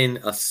might have been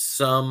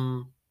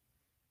some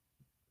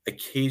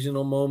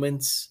occasional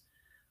moments,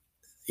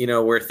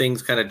 where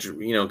things kind of,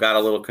 got a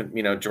little,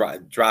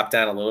 dropped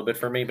down a little bit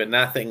for me, but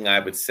nothing I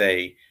would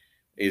say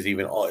is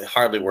even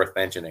hardly worth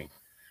mentioning.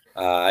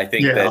 I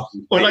think that.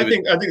 Well, I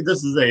think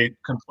this is a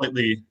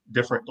completely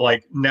different.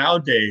 Like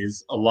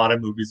nowadays, a lot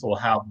of movies will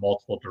have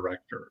multiple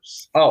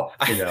directors. Oh,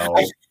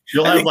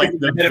 you'll have like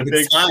the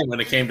big time when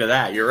it came to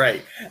that. You're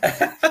right.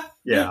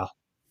 Yeah.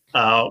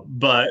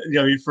 But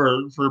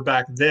for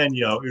back then,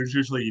 it was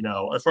usually,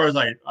 as far as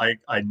I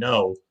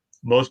know,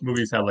 most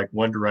movies had like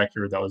one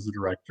director that was the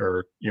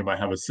director. You might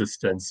have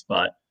assistants,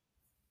 but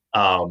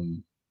I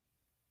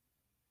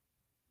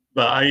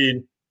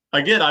mean,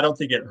 again, I don't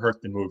think it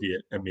hurt the movie.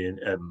 I mean,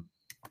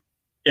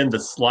 in the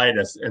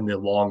slightest, in the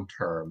long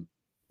term.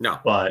 No,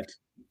 but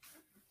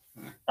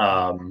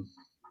and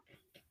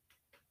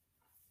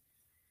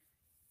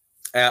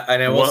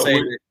I will say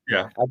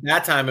that at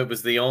that time it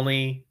was the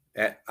only.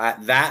 At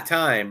that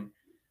time,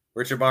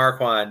 Richard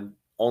Marquand,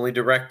 only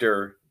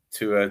director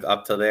to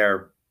up to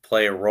there,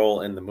 play a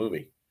role in the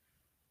movie.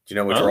 Do you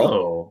know which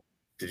role?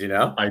 Did you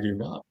know? I do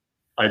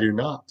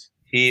not.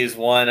 He is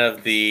one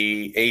of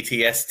the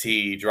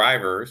ATST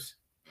drivers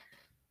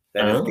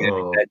that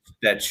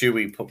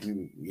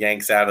Chewie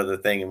yanks out of the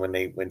thing, and when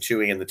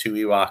Chewie and the two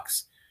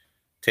Ewoks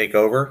take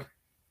over,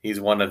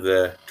 he's one of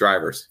the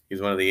drivers.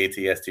 He's one of the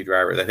ATST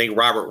drivers. I think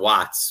Robert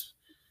Watts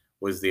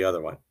was the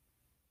other one.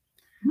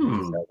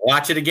 So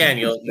watch it again.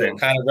 You'll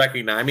kind of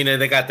recognize. I mean,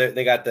 they got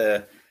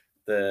the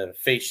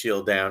face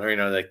shield down,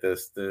 or like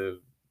the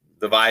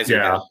visor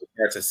down. It's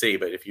hard to see,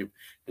 but if you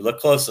look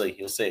closely,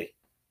 you'll see.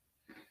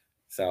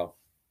 So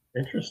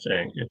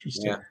interesting.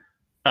 Yeah.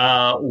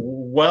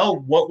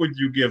 Well, what would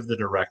you give the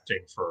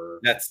directing for?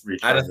 That's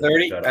out of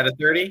 30. Out of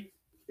 30,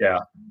 yeah,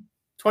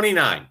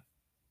 29.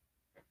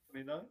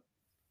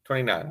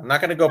 29. I'm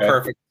not going to go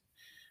perfect.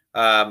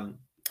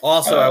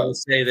 Also, I will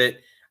say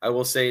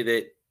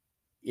that.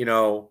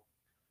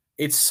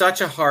 It's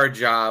such a hard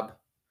job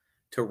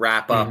to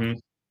wrap up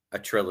a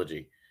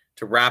trilogy,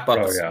 to wrap up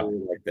a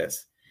story like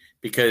this,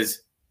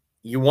 because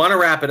you want to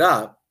wrap it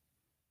up,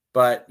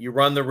 but you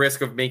run the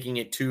risk of making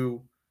it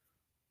too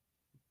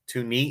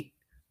neat.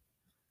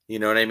 You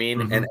know what I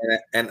mean?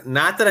 And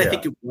not that I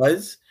think it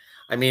was.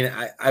 I mean,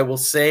 I will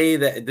say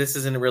that this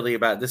isn't really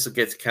about, this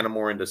gets kind of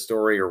more into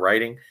story or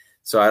writing.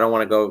 So I don't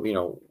want to go,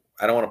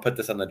 I don't want to put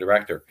this on the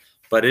director,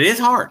 but it is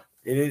hard.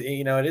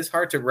 It is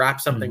hard to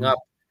wrap something up.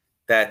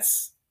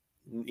 That's,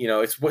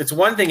 it's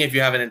one thing if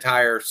you have an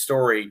entire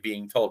story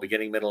being told,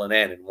 beginning, middle, and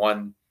end in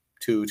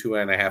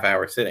 2.5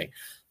 hour sitting,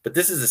 but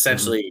this is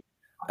essentially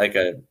like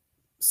a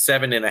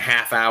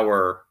 7.5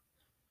 hour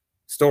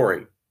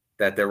story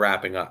that they're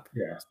wrapping up.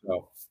 Yeah.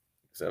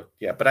 So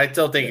yeah, but I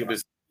still think it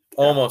was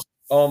almost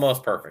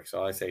perfect.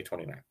 So I say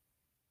 29.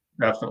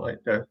 Definitely.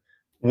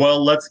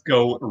 Well, let's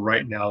go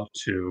right now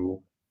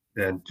to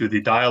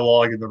the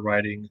dialogue and the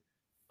writing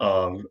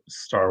of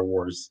Star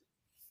Wars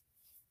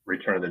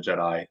Return of the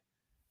Jedi.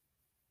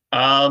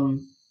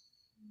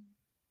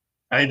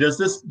 I mean, does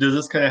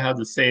this kind of have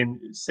the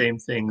same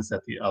things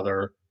that the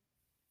other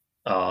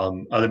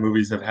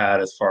movies have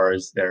had as far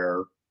as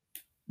the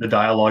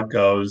dialogue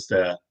goes?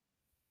 Do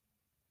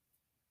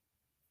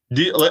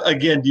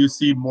you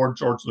see more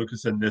George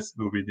Lucas in this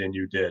movie than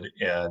you did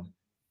in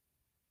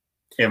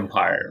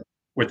Empire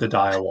with the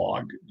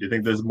dialogue? Do you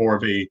think there's more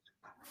of a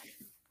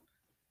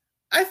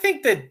I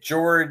think that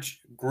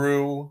George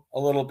grew a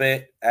little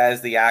bit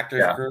as the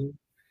actors grew.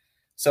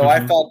 So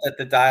I felt that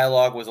the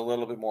dialogue was a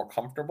little bit more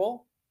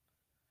comfortable.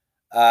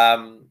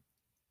 There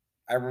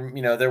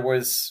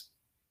was,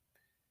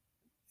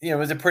 it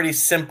was a pretty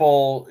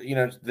simple,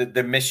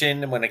 the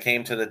mission when it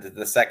came to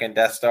the second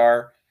Death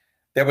Star.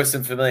 There was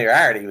some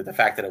familiarity with the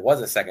fact that it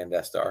was a second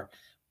Death Star.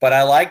 But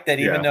I liked that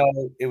even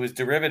though it was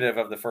derivative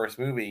of the first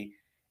movie,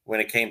 when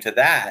it came to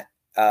that,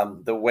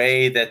 the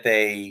way that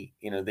they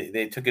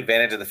took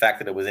advantage of the fact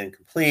that it was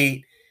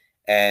incomplete,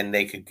 and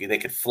they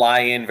could fly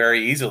in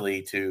very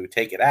easily to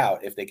take it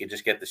out if they could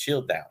just get the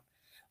shield down.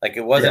 Like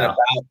it wasn't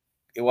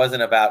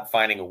about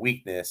finding a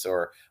weakness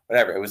or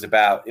whatever. It was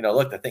about,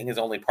 look, the thing is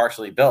only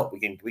partially built. We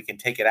can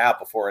take it out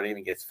before it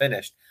even gets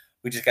finished.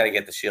 We just got to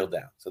get the shield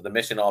down. So the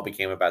mission all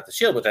became about the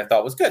shield, which I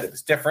thought was good. It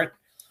was different.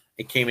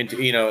 It came into,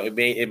 it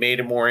made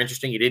it more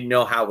interesting. You didn't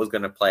know how it was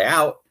going to play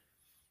out.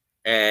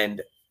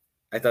 And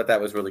I thought that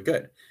was really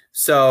good.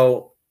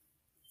 So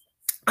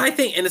I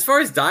think, and as far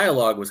as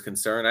dialogue was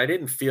concerned, I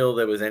didn't feel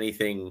there was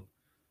anything,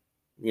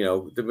 there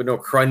were no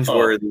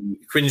cringeworthy.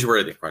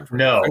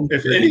 No,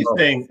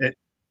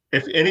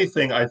 if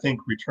anything, I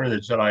think Return of the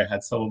Jedi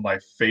had some of my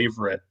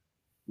favorite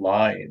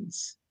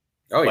lines.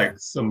 Oh, like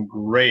some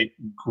great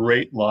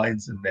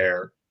lines in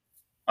there,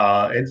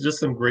 and just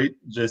some great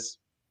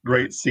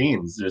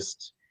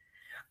scenes.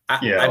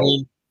 I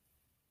mean,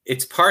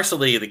 it's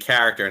partially the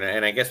character,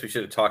 and I guess we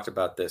should have talked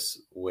about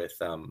this with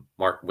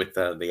Mark with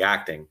the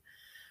acting,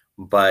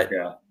 but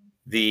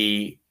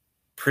the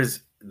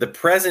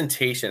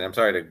presentation. I'm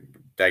sorry to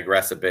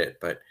digress a bit,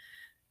 but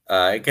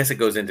I guess it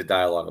goes into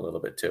dialogue a little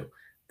bit too.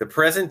 The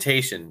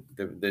presentation,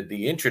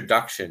 the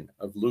introduction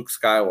of Luke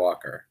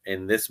Skywalker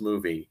in this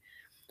movie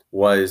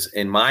was,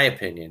 in my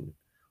opinion,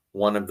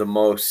 one of the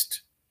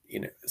most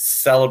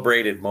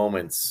celebrated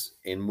moments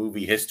in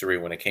movie history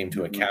when it came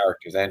to a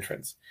character's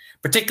entrance,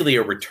 particularly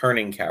a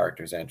returning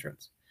character's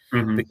entrance.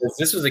 Because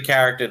this was a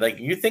character, like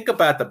you think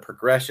about the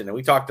progression, and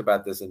we talked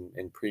about this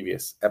in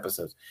previous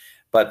episodes,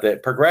 but the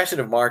progression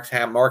of Mark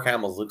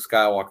Hamill's Luke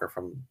Skywalker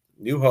from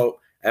New Hope,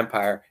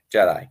 Empire,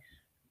 Jedi.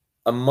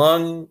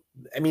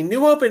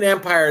 New Hope and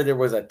Empire, there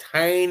was a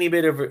tiny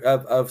bit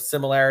of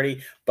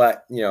similarity,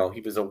 but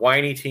he was a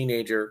whiny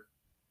teenager,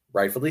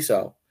 rightfully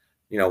so.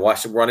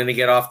 Running to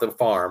get off the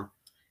farm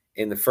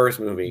in the first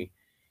movie.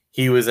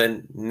 He was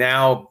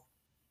now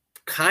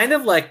kind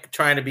of like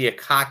trying to be a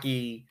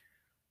cocky,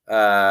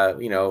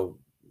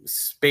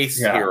 space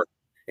hero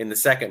in the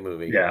second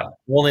movie.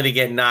 Only to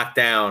get knocked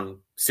down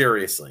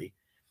seriously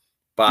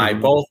by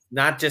both,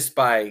 not just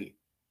by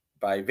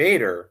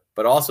Vader,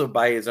 but also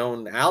by his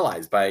own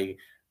allies, by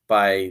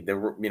Yoda,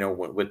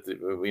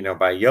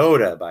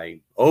 by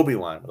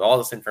Obi-Wan, with all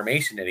this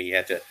information that he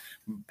had to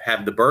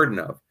have the burden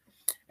of.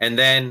 And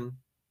then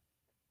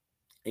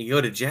you go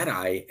to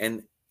Jedi,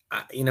 and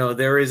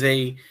there is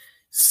a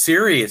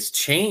serious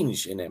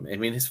change in him. I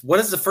mean, what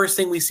is the first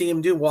thing we see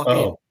him do? Walk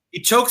in, he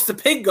chokes the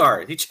pig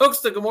guard, he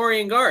chokes the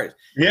Gamorrean guard.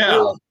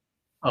 Yeah.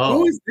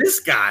 Who is this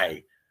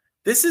guy?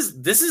 This is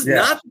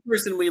not the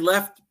person we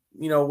left,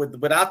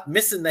 without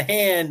missing the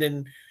hand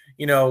and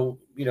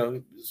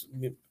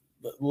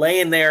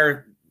laying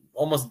there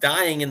almost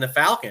dying in the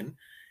Falcon.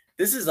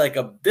 This is a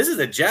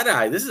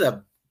Jedi. This is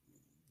a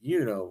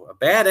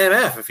bad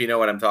MF, if you know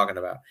what I'm talking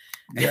about.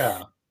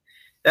 Yeah.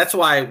 That's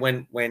why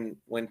when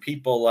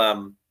people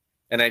and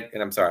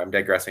I'm sorry, I'm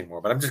digressing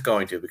more, but I'm just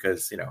going to,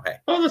 because hey.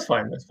 Oh, that's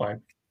fine.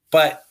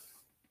 But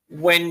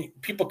when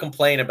people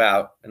complain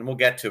about, and we'll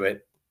get to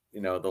it,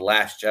 The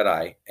Last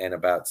Jedi, and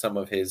about some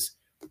of his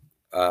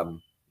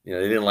they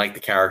didn't like the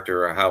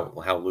character or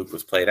how Luke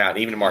was played out.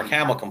 Even Mark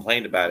Hamill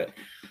complained about it.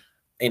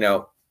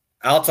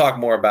 I'll talk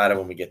more about it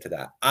when we get to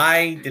that.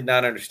 I did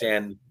not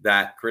understand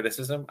that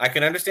criticism. I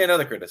can understand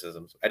other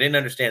criticisms. I didn't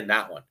understand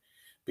that one,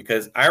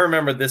 because I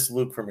remember this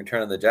Luke from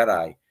Return of the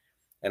Jedi,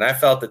 and I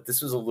felt that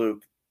this was a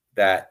Luke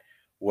that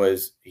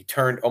he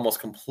turned almost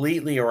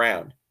completely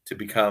around to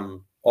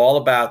become all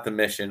about the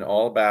mission,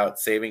 all about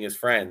saving his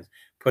friends,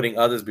 putting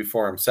others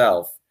before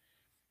himself.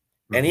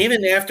 And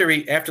even after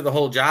the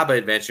whole Jabba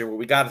adventure, where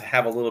we got to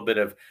have a little bit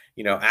of,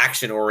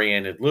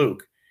 action-oriented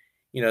Luke,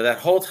 that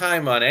whole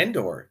time on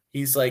Endor,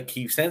 he's like,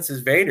 he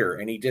senses Vader,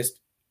 and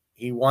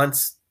he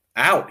wants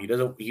out.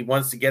 He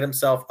wants to get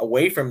himself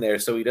away from there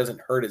so he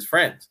doesn't hurt his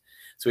friends,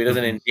 so he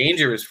doesn't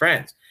endanger his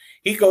friends.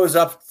 He goes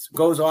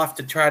off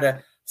to try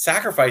to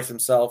sacrifice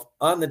himself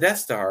on the Death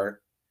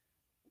Star.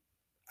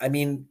 I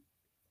mean,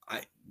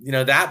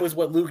 that was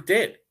what Luke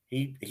did.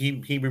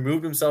 He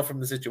removed himself from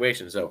the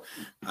situation. So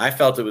I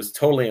felt it was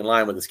totally in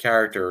line with his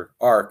character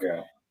arc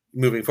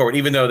moving forward,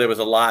 even though there was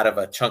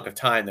a chunk of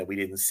time that we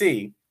didn't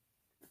see.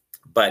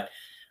 But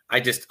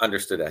I just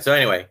understood that. So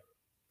anyway,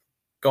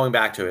 going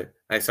back to it,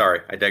 I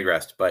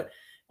digressed, but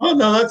Oh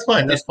no, that's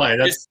fine. That's fine.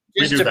 We just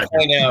do to that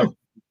point here. out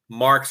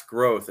Mark's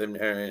growth and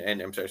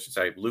I'm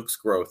sorry, Luke's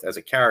growth as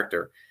a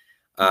character,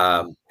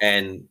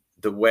 and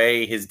the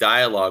way his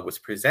dialogue was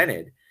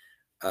presented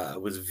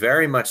was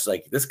very much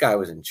like this guy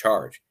was in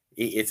charge.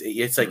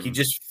 It's like you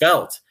just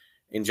felt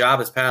in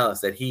Jabba's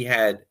palace that he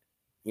had,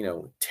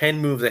 10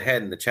 moves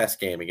ahead in the chess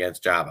game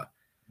against Jabba.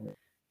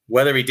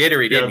 Whether he did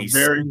or he didn't, he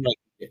seemed like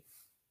he did.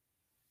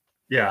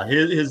 Yeah,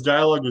 his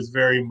dialogue was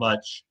very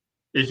much.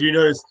 If you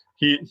notice,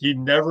 he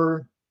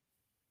never,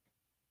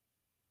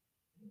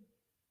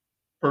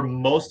 for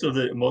most of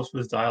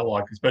his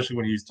dialogue, especially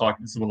when he's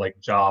talking to someone like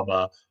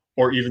Jabba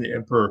or even the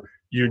Emperor,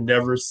 you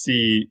never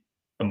see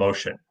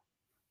emotion.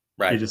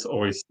 Right.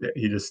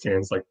 He just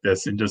stands like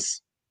this and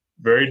just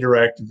very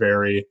direct,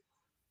 very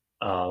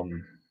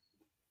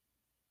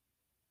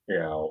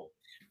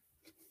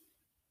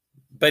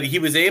But he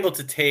was able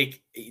to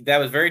take that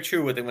was very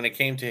true with it when it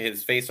came to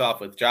his face off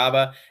with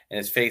Jabba and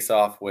his face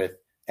off with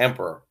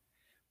Emperor.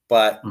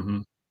 But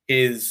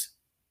his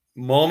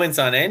moments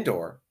on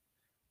Endor,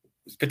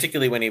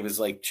 particularly when he was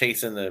like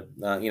chasing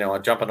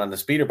jumping on the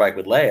speeder bike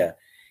with Leia,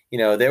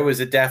 there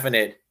was a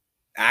definite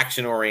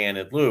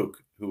action-oriented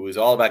Luke who was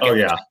all about getting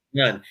the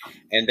done.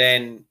 And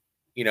then,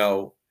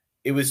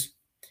 it was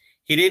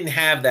he didn't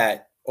have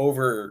that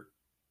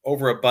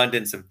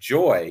overabundance of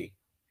joy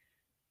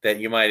that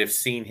you might have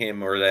seen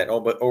him, or that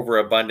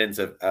overabundance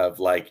of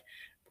like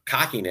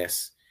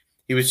cockiness.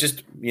 He was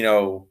just,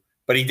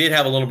 but he did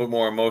have a little bit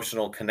more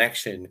emotional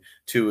connection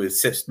to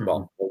his sister.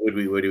 Well, what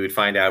we would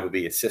find out would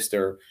be his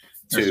sister,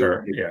 to his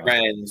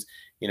friends,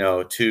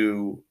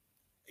 and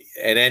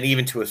then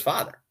even to his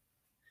father.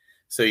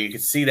 So you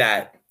could see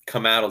that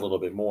come out a little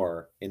bit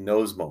more in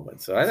those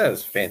moments. So I thought it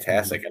was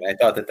fantastic. And I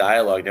thought the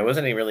dialogue, there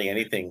wasn't really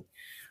anything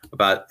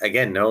about,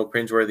 again, no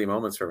cringeworthy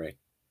moments for me.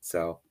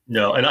 So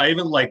no, and I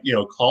even like,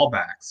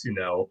 callbacks,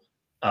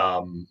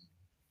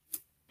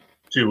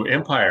 to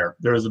Empire.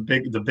 There's the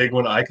big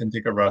one I can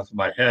think of off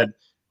my head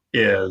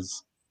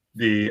is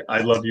the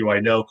 "I love you, I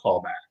know"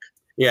 callback.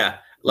 Yeah,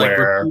 like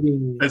where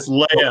it's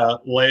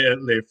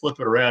Leia, they flip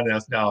it around and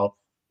it's now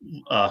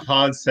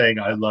Han saying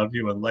 "I love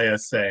you" and Leia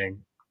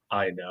saying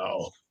 "I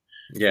know."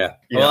 Yeah,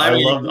 well, I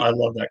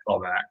love that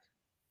callback.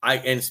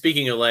 And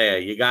speaking of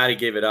Leia, you got to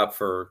give it up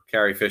for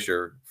Carrie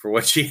Fisher for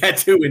what she had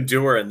to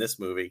endure in this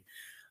movie,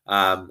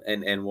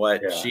 and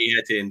what she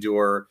had to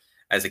endure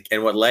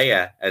and what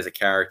Leia as a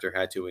character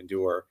had to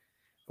endure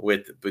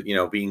with,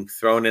 being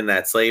thrown in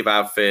that slave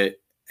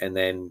outfit and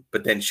then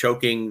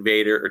choking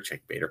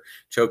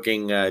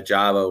choking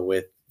Jabba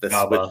with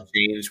the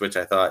change, which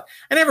I thought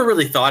I never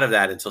really thought of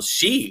that until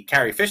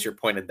Carrie Fisher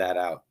pointed that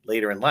out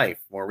later in life,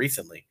 more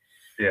recently,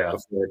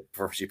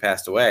 before she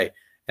passed away.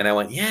 And I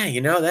went,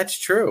 that's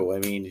true. I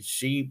mean,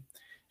 she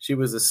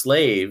was a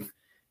slave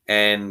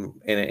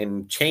and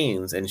in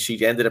chains, and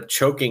she ended up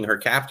choking her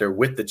captor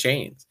with the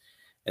chains.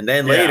 And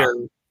then later,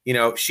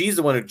 she's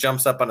the one who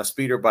jumps up on a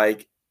speeder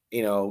bike,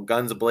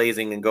 guns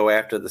blazing, and go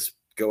after the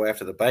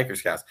biker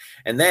scouts.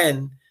 And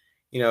then,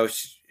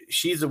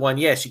 she's the one.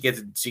 Yeah, she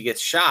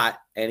gets shot,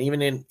 and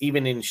even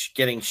in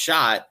getting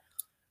shot,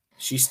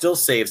 she still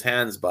saves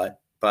Han's butt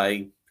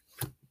by,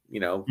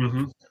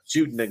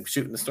 shooting the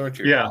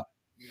stormtrooper. Yeah.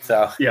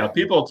 So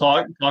people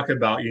talk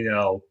about,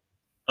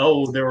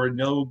 oh, there were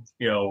no,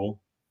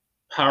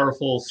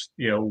 powerful,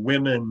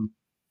 women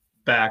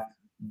back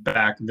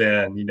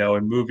then,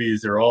 in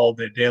movies. They're all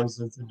the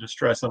damsels in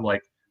distress. I'm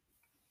like,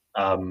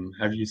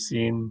 have you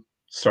seen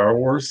Star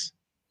Wars?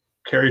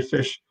 Carrie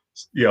Fisher,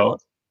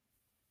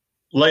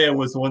 Leia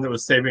was the one that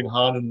was saving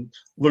Han and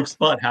Luke's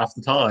butt half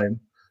the time.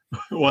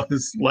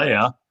 Was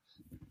Leia.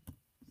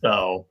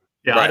 So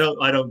I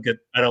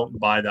don't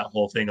buy that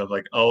whole thing of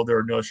like, oh, there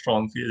are no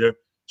strong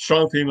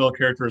female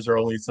characters are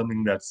only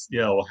something that's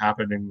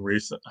happened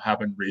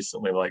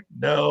recently. Like,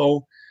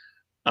 no,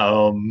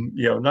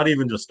 not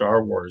even just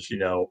Star Wars.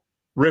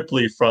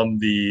 Ripley from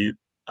the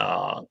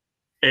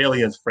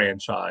Aliens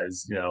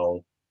franchise.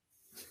 You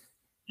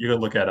can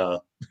look at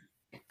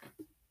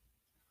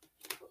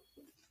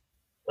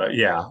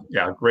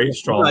great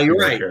strong. No, you're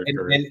right,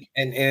 and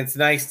it's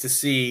nice to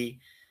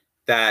see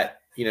that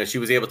she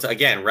was able to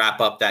again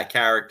wrap up that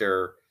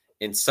character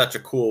in such a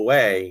cool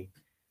way.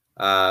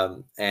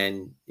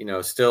 And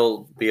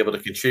still be able to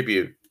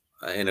contribute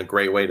in a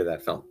great way to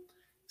that film.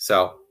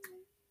 So,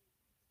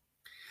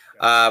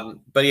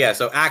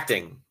 so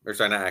acting, or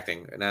sorry, not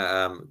acting,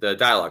 the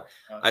dialogue.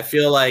 I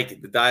feel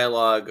like the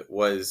dialogue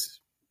was,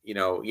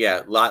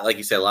 a lot, like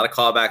you said, a lot of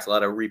callbacks, a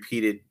lot of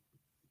repeated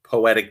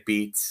poetic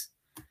beats.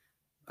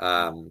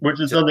 Which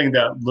is something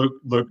that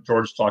Luke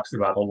George talks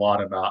about a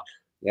lot, about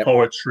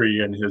poetry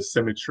and his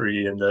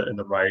symmetry in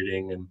the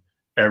writing, and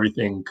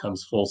everything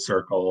comes full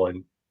circle.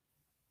 And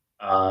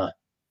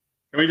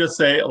can we just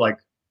say, like,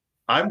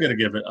 I'm going to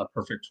give it a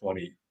perfect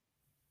 20.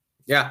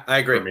 Yeah, I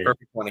agree.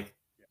 Perfect 20.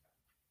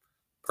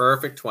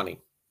 Perfect 20.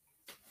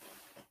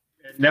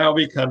 And now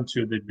we come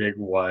to the big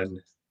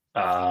one.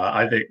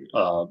 I think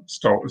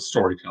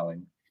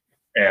storytelling.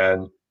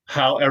 And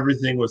how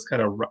everything was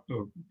kind of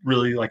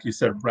really, like you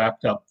said,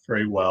 wrapped up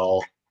very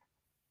well.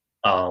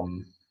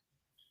 Um,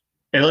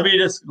 and let me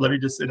just,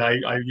 and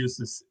I use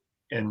this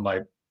in my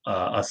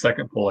a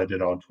second poll I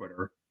did on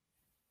Twitter.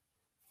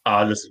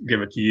 I'll just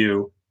give it to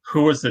you.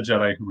 Who was the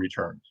Jedi who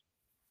returned?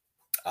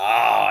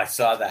 Oh, I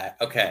saw that.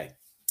 Okay.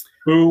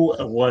 Who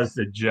was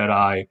the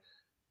Jedi?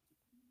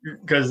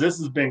 Because this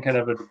has been kind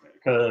of a,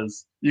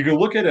 because you can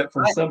look at it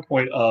from some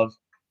point of.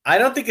 I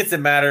don't think it's a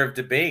matter of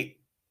debate.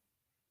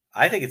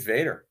 I think it's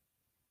Vader.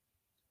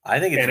 I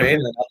think it's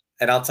Vader.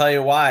 And I'll tell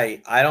you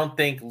why. I don't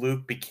think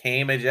Luke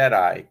became a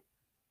Jedi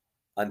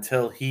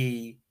until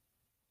he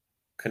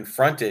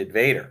confronted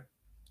Vader.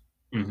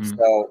 Mm-hmm.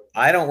 So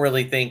I don't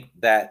really think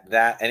that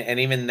and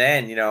even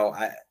then, you know,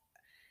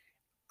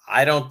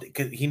 I don't,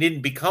 because he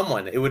didn't become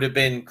one. It would have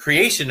been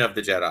creation of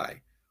the Jedi,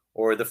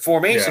 or the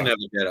formation of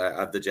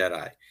the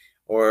Jedi,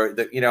 or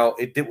the, you know,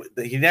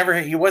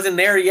 he wasn't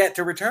there yet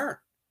to return.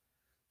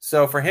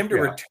 So for him to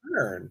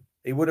return,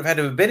 he would have had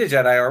to have been a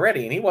Jedi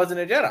already, and he wasn't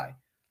a Jedi.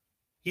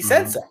 He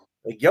said so.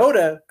 Like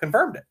Yoda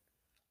confirmed it.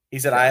 He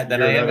said, "I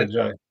am a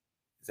Jedi."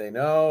 Say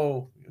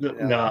no,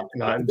 not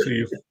until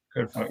you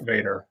confront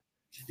Vader.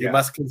 You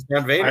must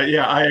confront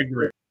Vader. I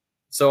agree.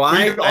 So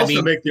you could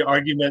also make the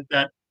argument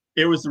that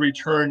it was the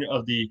return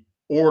of the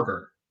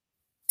order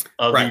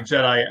of the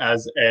Jedi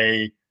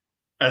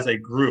as a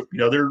group. You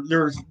know,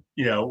 there's,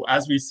 you know,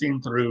 as we've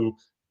seen through,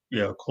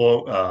 you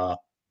know,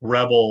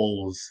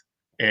 Rebels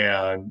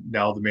and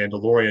now the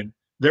Mandalorian,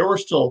 there were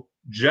still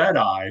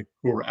Jedi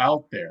who were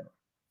out there,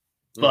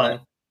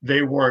 but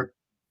they weren't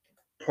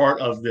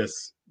part of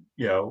this,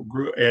 you know,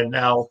 group. And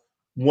now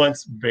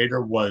once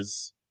Vader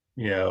was,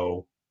 you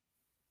know,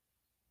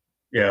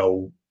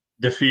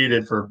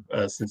 defeated, for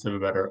a sense of a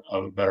better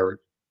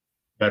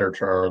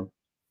term,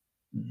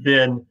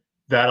 then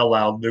that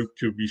allowed Luke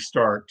to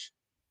restart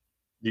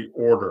the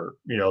order.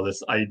 You know,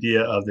 this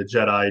idea of the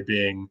Jedi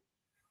being,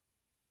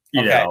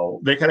 you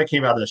know, they kind of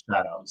came out of the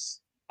shadows.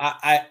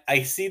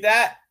 I see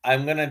that.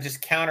 I'm gonna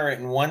just counter it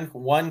in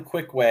one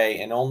quick way,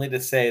 and only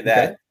to say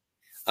that.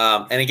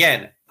 And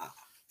again,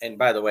 and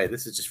by the way,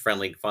 this is just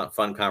friendly,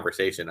 fun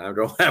conversation. I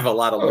don't have a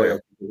lot of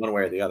loyalty one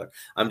way or the other.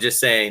 I'm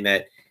just saying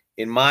that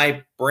in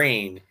my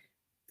brain,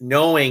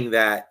 knowing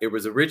that it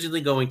was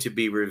originally going to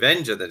be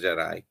Revenge of the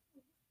Jedi,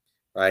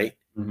 right?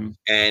 Mm-hmm.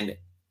 And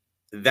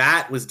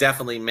that was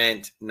definitely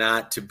meant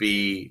not to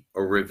be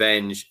a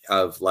revenge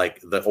of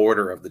like the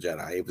Order of the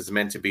Jedi. It was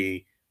meant to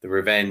be the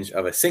revenge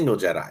of a single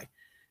Jedi.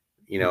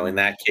 You know, in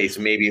that case,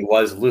 maybe it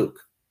was Luke.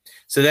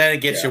 So then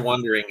it gets you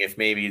wondering if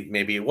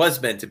maybe it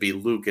was meant to be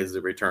Luke as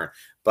the return.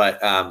 But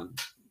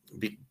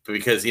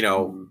because, you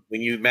know,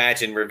 when you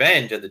imagine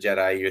Revenge of the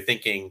Jedi, you're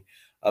thinking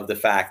of the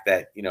fact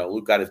that, you know,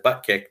 Luke got his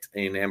butt kicked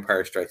in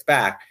Empire Strikes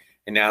Back,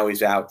 and now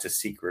he's out to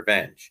seek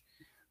revenge.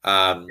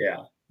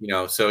 You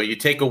know, so you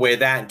take away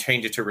that and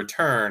change it to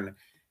Return,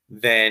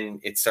 then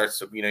it starts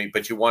to, you know,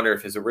 but you wonder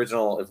if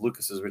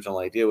Lucas's original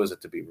idea was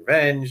it to be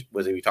revenge?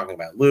 Was he talking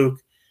about Luke?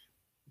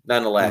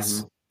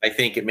 Nonetheless, I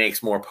think it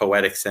makes more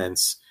poetic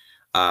sense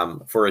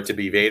for it to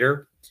be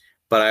Vader.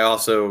 But I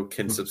also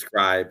can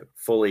subscribe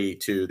fully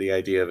to the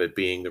idea of it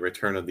being the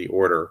return of the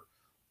Order.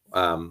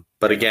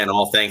 But again,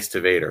 all thanks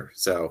to Vader.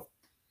 So,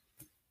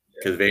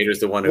 because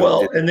Vader's the one who.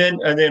 Well, and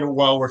then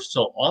while we're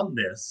still on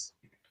this,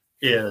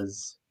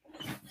 is,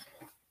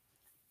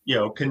 you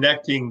know,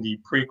 connecting the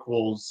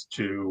prequels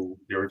to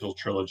the original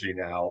trilogy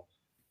now.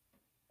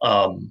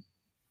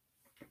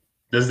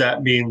 Does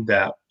that mean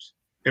that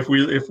if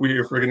we're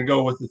going to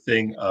go with the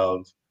thing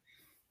of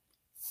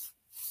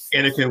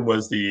Anakin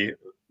was the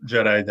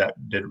Jedi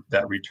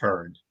that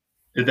returned,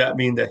 did that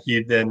mean that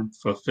he then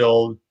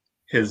fulfilled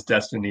his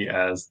destiny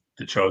as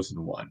the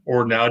chosen one?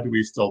 Or now do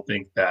we still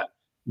think that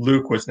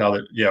Luke was now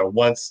that, you know,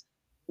 once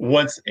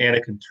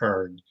Anakin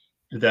turned,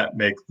 did that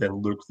make then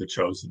Luke the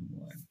chosen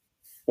one?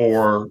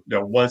 Or, you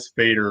know, once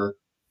Vader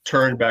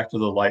turned back to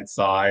the light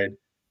side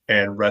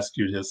and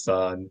rescued his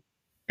son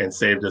and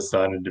saved his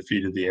son and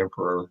defeated the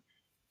Emperor,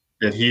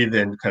 did he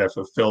then kind of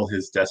fulfill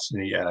his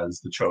destiny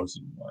as the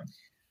chosen one?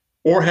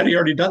 Or had he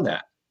already done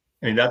that?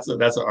 I mean, that's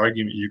an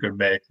argument you could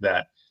make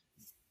that,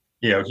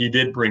 you know, he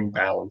did bring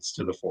balance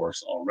to the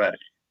Force already.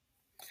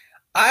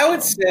 I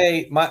would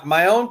say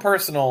my own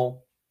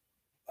personal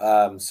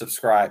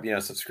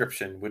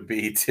subscription would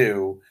be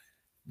to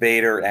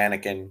Vader,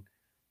 Anakin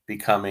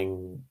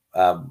becoming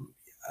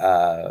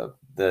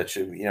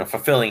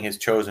fulfilling his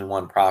chosen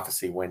one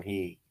prophecy when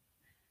he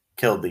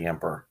killed the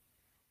Emperor.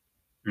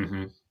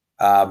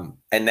 Mm-hmm.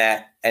 And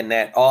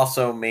that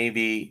also,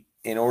 maybe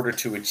in order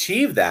to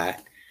achieve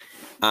that,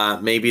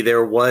 maybe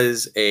there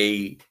was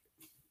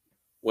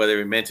whether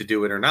we meant to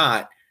do it or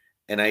not,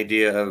 an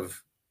idea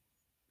of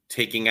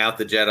taking out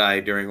the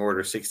Jedi during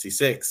Order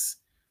 66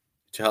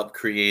 to help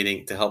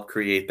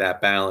create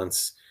that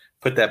balance,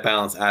 put that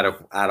balance out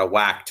of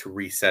whack to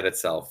reset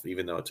itself,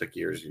 even though it took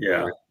years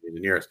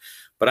and years.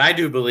 But I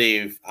do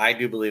believe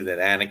that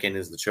Anakin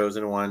is the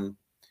chosen one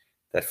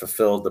that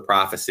fulfilled the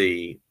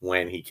prophecy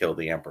when he killed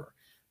the Emperor.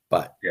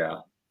 But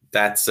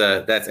that's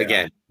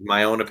again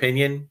my own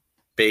opinion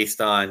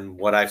based on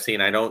what I've seen.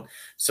 I don't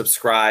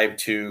subscribe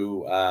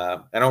to.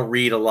 I don't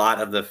read a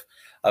lot of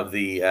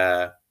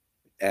the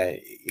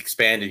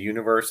expanded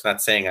universe.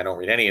 Not saying I don't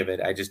read any of it.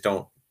 I just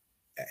don't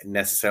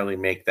necessarily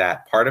make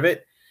that part of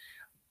it.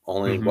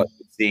 Only what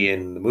you see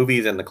in the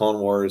movies and the Clone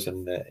Wars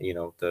and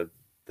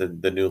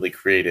the newly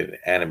created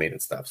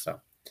animated stuff. So,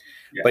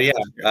 but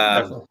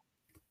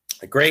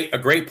a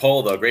great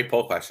poll though. Great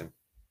poll question.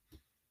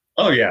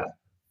 Oh yeah.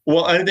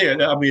 Well, I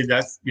mean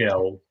that's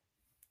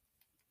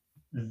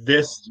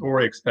this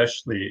story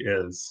especially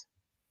is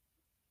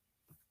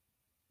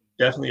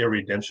definitely a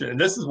redemption, and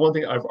this is one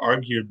thing I've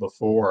argued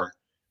before.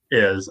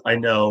 Is I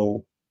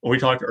know we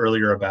talked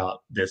earlier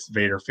about this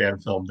Vader fan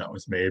film that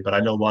was made, but I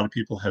know a lot of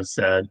people have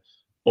said,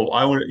 "Oh,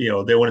 I want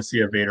they want to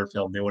see a Vader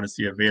film. They want to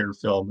see a Vader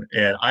film,"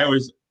 and I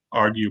always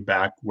argue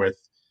back with,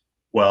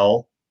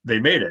 "Well, they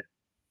made it.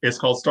 It's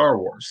called Star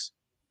Wars.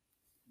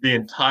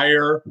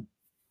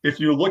 If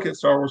you look at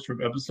Star Wars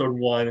from Episode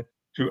 1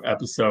 to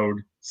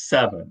Episode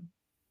 7,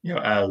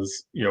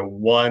 as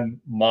one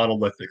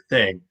monolithic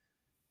thing,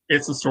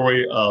 it's a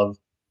story of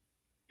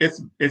it's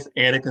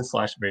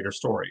Anakin / Vader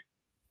story.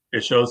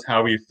 It shows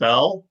how he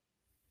fell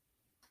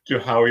to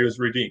how he was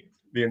redeemed.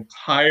 The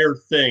entire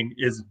thing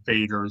is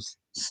Vader's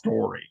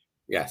story.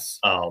 Yes.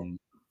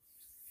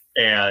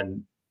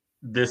 And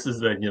this is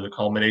the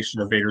culmination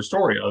of Vader's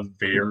story of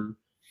Vader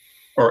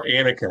or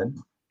Anakin.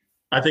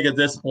 I think at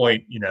this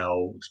point,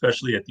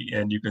 especially at the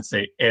end, you can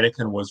say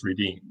Anakin was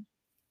redeemed.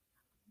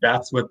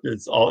 That's what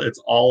it's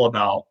all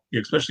about.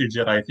 Especially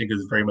Jedi, I think,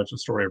 is very much a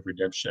story of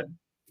redemption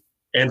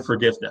and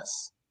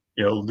forgiveness.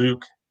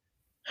 Luke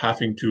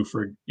having to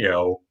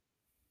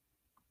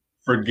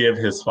forgive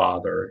his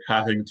father,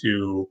 having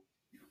to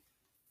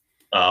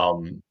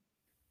and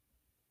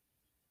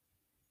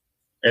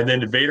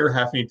then Vader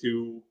having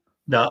to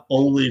not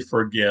only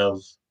forgive,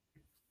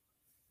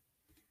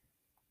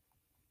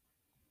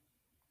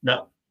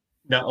 not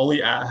only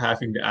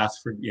having to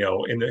ask for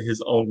in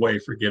his own way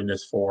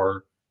forgiveness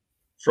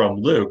from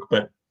Luke,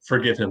 but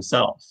forgive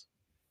himself.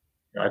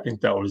 I think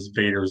that was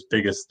Vader's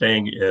biggest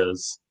thing.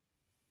 Is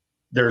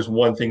there's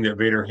one thing that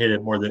Vader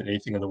hated more than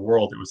anything in the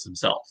world, it was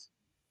himself.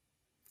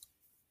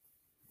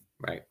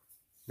 Right.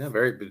 No,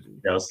 very good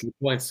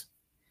points.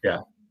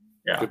 Yeah.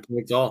 Good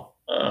points all.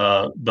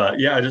 But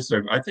yeah,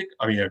 I think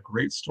a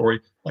great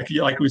story.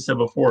 Like we said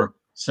before,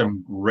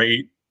 some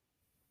great,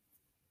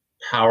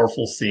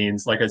 powerful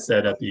scenes. Like I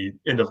said at the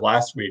end of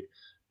last week,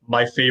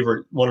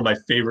 one of my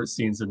favorite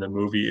scenes in the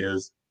movie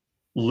is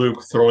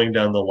Luke throwing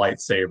down the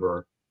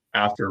lightsaber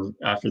after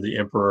the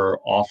Emperor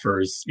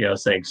offers,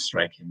 saying,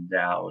 "Strike him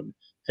down,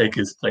 take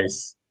his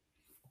place,"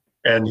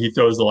 and he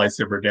throws the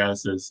lightsaber down and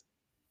says,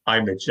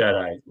 "I'm a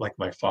Jedi, like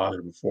my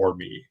father before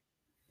me."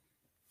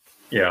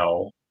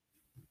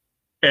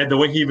 And the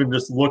way he even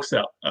just looks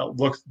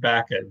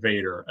back at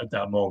Vader at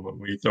that moment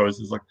when he throws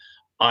his like,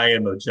 "I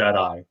am a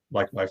Jedi,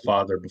 like my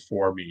father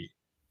before me."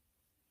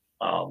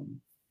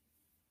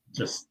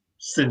 Just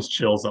sends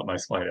chills up my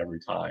spine every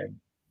time.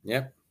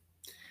 Yep.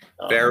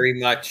 Very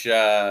much,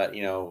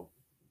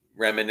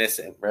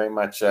 reminiscent, very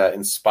much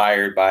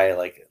inspired by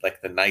like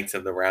the Knights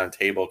of the Round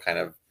Table kind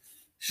of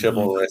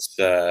chivalrous,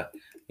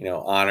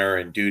 honor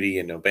and duty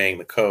and obeying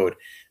the code.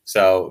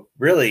 So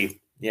really,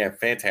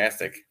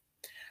 fantastic.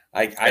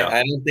 I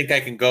don't think I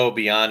can go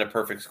beyond a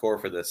perfect score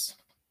for this.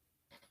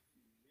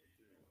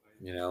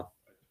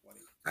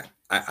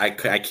 I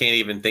can't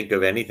even think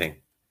of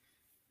anything.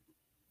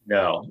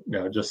 No,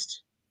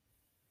 just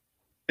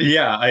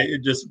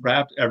it just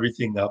wrapped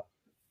everything up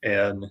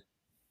and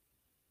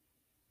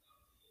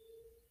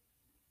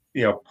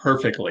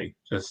perfectly.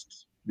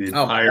 Just the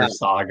entire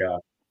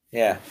saga.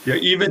 Yeah.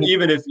 Even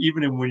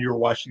when you're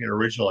watching it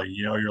originally,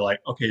 you're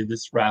like, okay,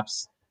 this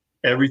wraps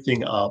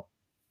everything up,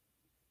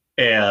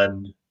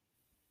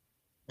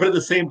 but at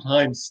the same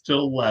time,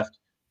 still left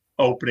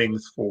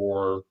openings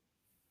for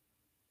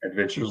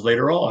adventures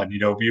later on.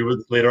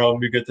 Later on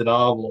we get the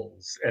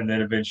novels, and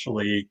then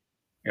eventually,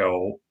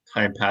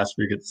 time passed,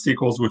 we get the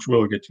sequels, which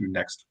we'll get to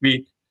next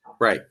week.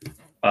 Right.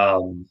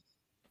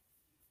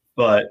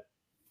 But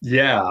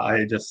yeah,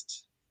 I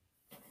just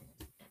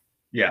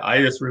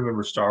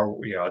remember Star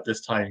Wars, at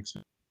this time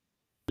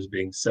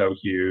being so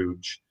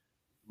huge.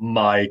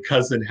 My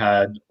cousin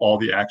had all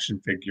the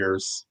action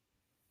figures.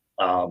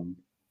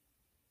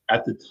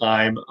 At the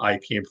time I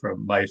came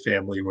from, my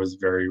family was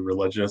very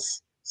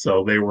religious,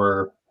 so they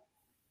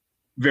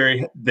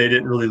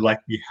didn't really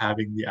like me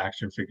having the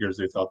action figures.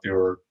 They thought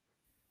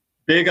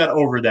they got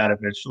over that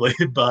eventually,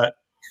 but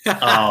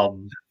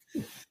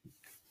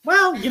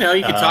well, you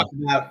can talk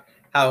about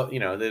how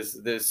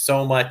there's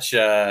so much.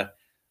 I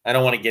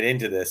don't want to get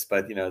into this,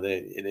 but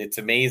it's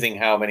amazing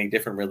how many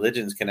different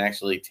religions can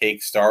actually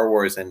take Star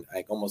Wars and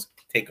like almost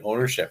take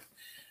ownership,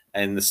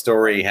 and the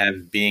story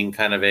being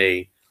kind of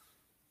a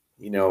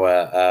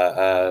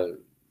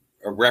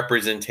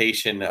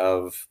representation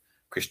of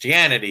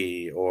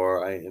Christianity,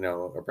 or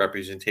a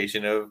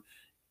representation of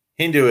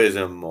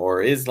Hinduism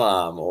or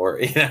Islam, or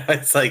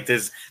it's like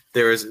there's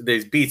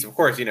beats. Of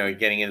course,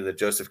 getting into the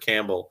Joseph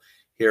Campbell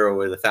hero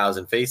with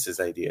 1,000 faces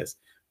ideas,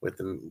 with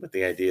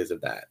the ideas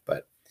of that.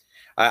 But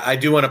I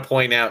do want to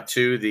point out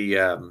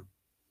too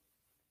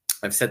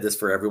I've said this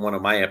for every one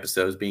of my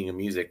episodes, being a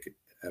music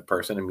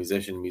person, a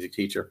musician, music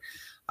teacher.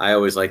 I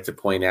always like to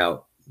point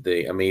out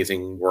the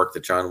amazing work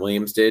that John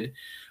Williams did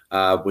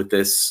with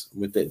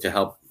it to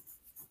help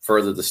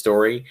further the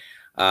story.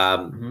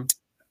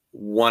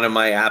 One of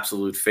my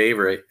absolute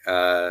favorite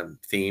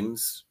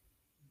themes,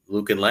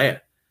 Luke and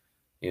Leia.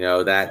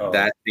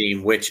 That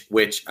theme,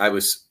 which I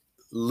was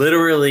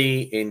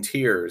literally in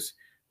tears.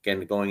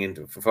 Again, going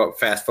into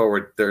fast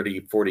forward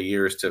 30, 40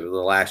 years to The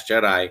Last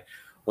Jedi,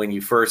 when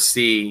you first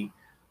see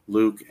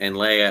Luke and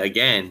Leia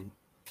again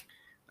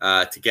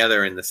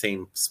together in the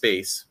same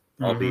space,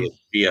 albeit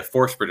via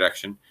force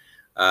projection,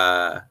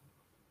 and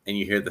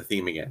you hear the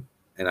theme again.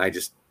 And I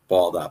just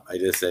balled up. I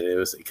just said it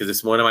was because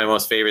it's one of my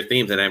most favorite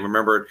themes. And I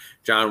remember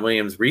John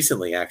Williams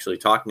recently actually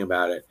talking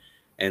about it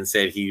and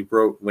said he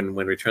wrote when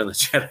Return of the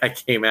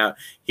Jedi came out,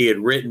 he had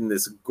written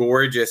this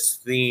gorgeous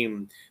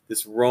theme,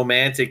 this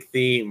romantic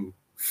theme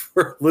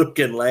for Luke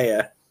and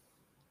Leia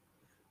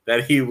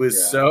that he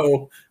was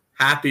so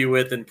happy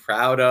with and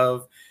proud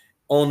of,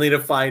 only to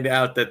find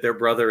out that they're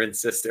brother and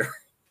sister.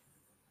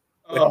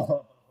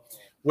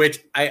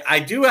 Which I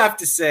do have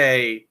to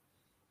say,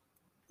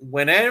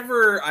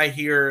 whenever I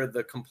hear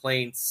the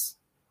complaints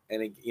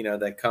and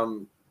that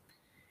come,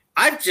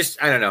 I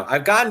don't know.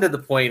 I've gotten to the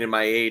point in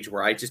my age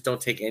where I just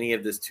don't take any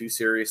of this too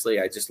seriously.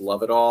 I just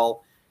love it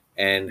all.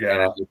 And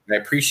I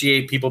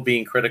appreciate people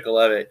being critical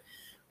of it.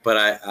 But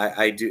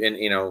I do, and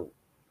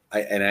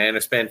I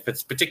understand,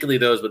 particularly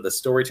those with a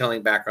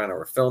storytelling background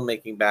or a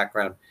filmmaking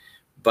background.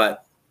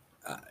 But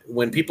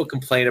when people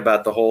complain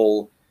about the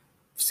whole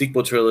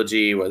sequel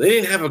trilogy, where they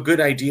didn't have a good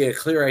idea, a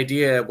clear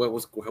idea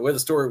where the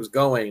story was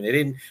going, they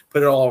didn't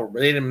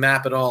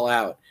map it all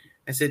out.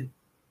 I said,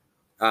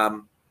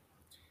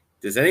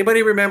 does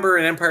anybody remember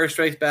in Empire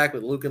Strikes Back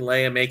with Luke and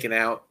Leia making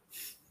out?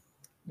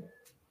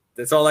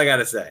 That's all I got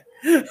to say.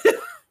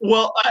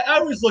 Well, I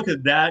always look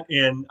at that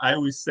and I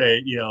always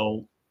say,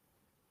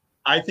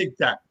 I think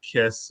that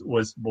kiss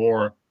was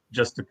more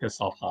just to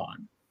piss off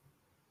Han.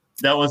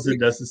 That wasn't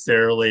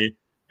necessarily.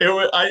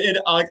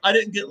 I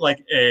didn't get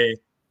like I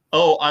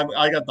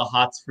got the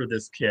hots for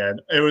this kid.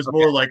 It was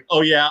more like,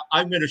 oh yeah,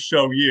 I'm going to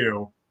show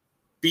you.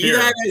 Be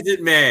that as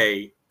it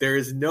may, there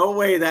is no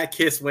way that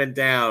kiss went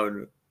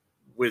down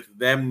with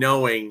them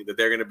knowing that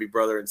they're going to be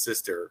brother and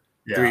sister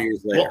 3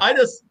 years later. Well, I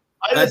just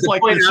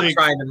like to think,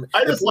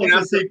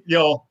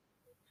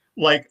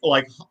 like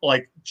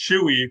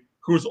Chewie,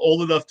 who's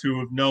old enough to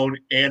have known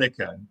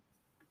Anakin,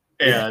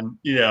 and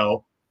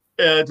to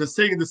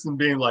seeing this and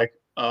being like,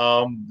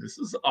 this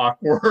is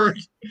awkward, or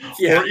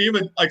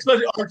even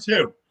especially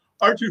R2,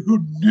 who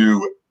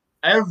knew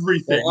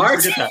everything. Well,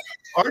 forget that.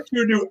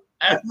 R2 knew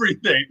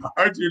everything.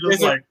 R2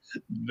 just like,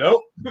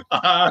 nope,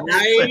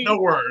 say no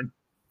word.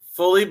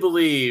 Fully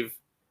believe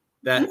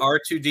that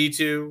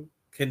R2D2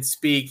 can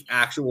speak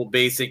actual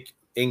basic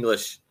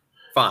English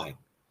fine.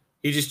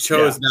 He just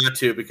chose not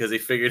to because he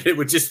figured it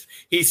would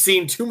he's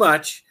seen too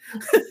much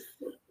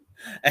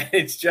and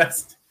it's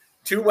just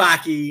too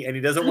wacky and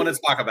he doesn't want to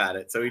talk about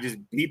it. So he just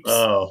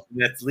beeps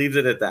and leaves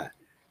it at that.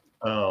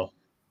 I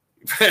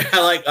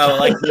like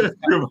Chewbacca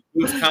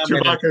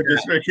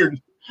just figured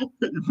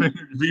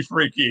be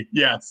freaky.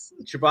 Yes.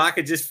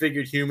 Chewbacca just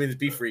figured humans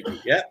be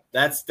freaky. Yep.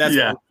 That's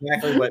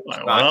exactly what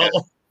Chewbacca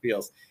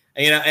feels.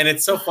 And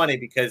it's so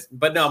funny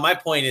but no, my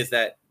point is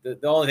that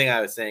the only thing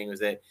I was saying was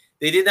that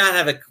they did not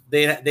have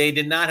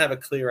a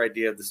clear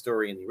idea of the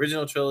story in the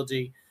original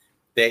trilogy.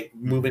 They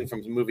moving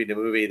from movie to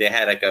movie, they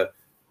had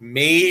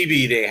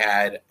maybe they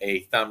had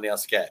a thumbnail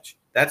sketch.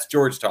 That's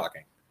George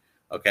talking.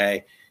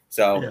 Okay.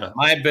 So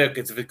my book,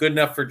 if it's good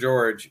enough for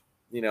George,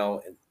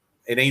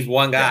 and he's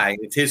one guy,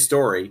 it's his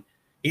story.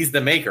 He's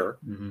the maker.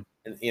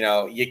 And,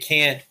 you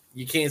can't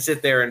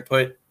sit there and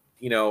put,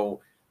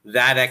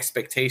 that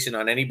expectation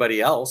on anybody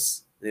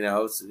else. I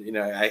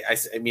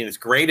mean, it's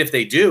great if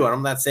they do. And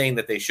I'm not saying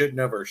that they shouldn't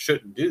have or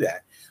shouldn't do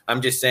that.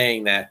 I'm just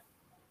saying that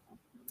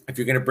if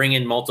you're going to bring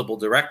in multiple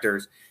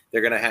directors, they're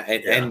going to have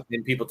and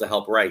people to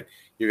help write,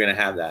 you're going to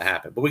have that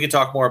happen. But we can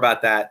talk more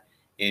about that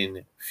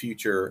in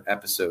future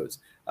episodes.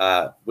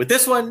 With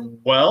this one,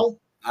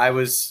 I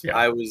was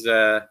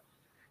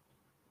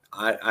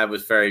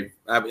very,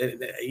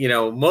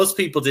 most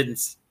people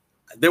didn't.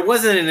 There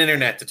wasn't an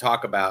internet to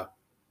talk about.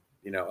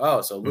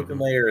 So Luke and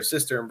Leia are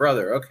sister and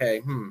brother.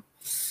 Okay,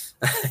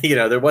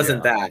 there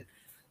wasn't that.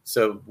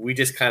 So we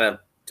just kind of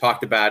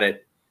talked about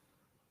it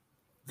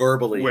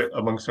verbally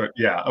amongst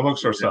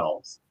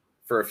ourselves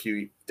for a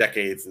few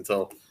decades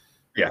until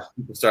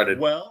people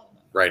started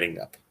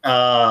writing up.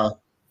 The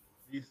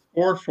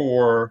score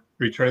for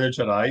Return of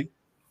the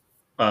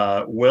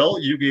Jedi, Will,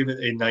 you gave it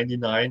a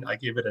 99. I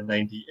gave it a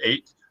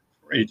 98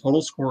 for a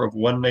total score of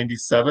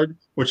 197,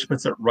 which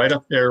puts it right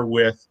up there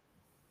with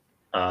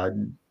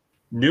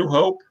New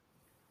Hope.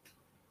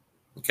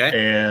 Okay.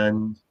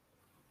 And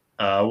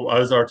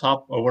was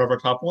one of our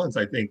top ones.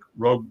 I think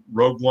Rogue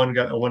One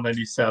got a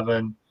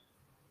 197.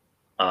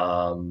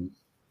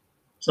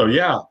 So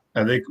I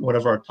think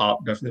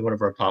definitely one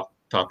of our top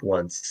talked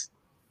once.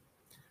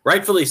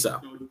 Rightfully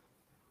so.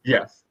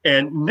 Yes.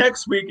 And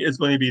next week is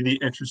going to be the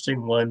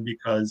interesting one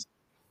because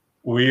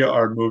we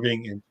are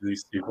moving into the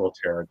sequel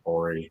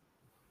territory.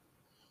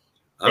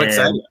 I'm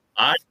excited.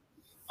 I'm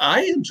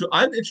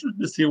interested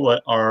to see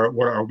what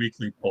our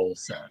weekly poll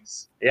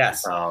says.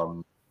 Yes.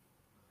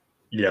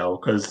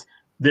 Because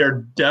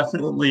they're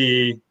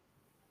definitely,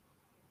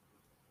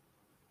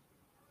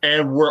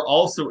 and we're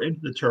also into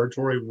the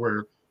territory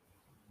where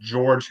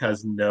George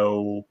has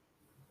no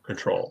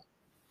control.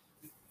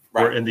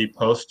 Right.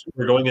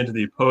 We're going into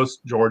the post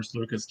George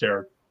Lucas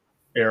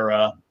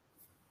era.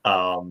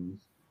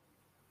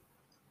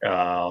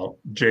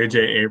 J.J.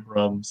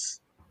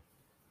 Abrams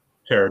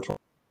territory.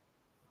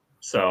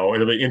 So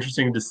it'll be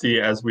interesting to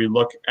see as we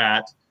look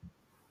at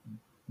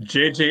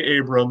J.J.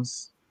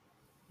 Abrams,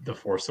 The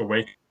Force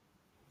Awakens.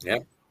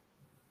 Yep.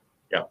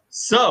 Yeah.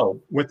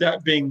 So with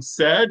that being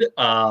said,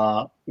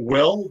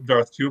 Will,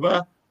 Darth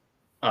Tuba,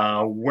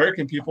 where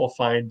can people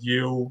find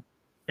you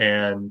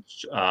and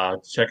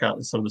check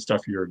out some of the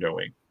stuff you're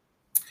doing?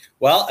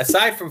 Well,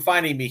 aside from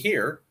finding me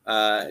here,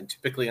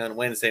 typically on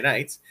Wednesday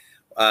nights,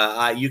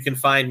 you can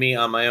find me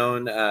on my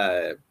own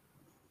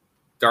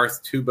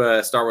Darth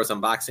Tuba Star Wars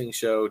Unboxing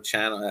Show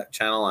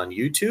channel on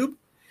YouTube.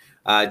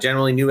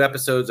 Generally, new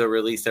episodes are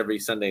released every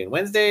Sunday and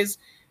Wednesdays.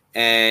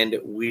 And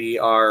we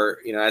are,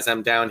 as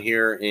I'm down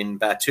here in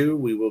Batu,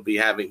 we've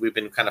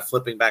been kind of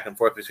flipping back and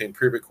forth between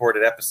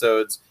pre-recorded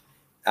episodes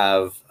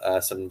of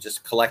some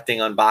just collecting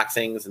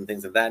unboxings and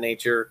things of that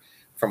nature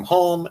from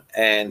home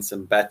and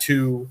some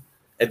Batu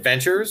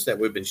adventures that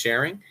we've been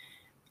sharing.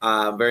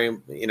 But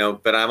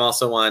I'm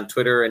also on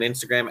Twitter and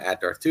Instagram at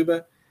Darth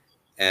Tuba,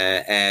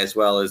 as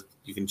well as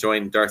you can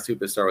join Darth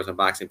Tuba Star Wars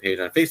Unboxing page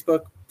on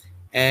Facebook.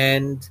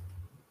 And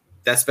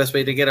that's the best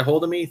way to get a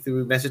hold of me,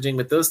 through messaging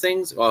with those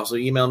things. Also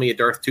email me at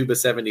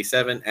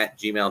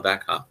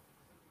darthtuba77@gmail.com.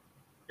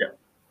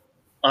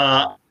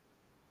 Yeah.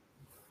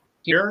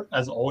 Here,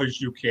 as always,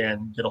 you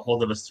can get a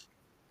hold of us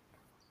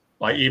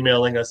by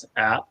emailing us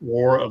at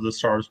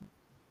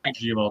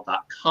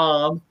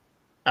warofthestars@gmail.com.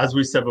 As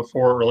we said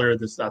earlier,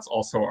 that's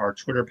also our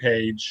Twitter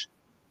page.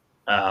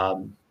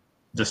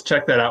 Just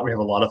check that out. We have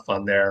a lot of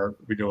fun there.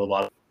 We do a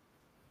lot of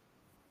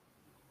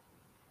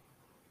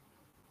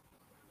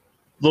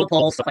little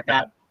polls, stuff like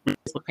that.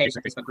 Facebook page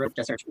or Facebook group,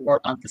 just search War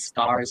of the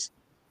Stars.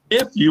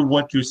 If you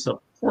want to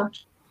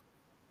support,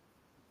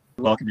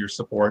 welcome your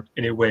support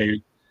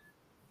anyway.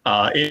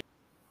 A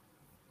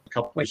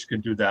couple ways you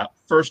can do that.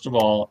 First of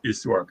all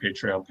is through our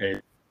Patreon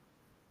page.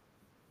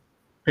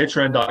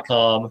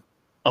 Patreon.com.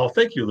 Oh,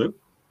 thank you, Luke.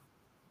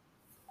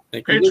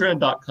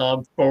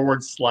 Patreon.com/War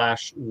of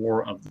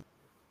the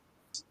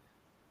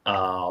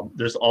Stars.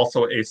 There's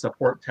also a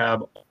support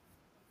tab.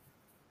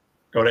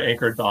 Go to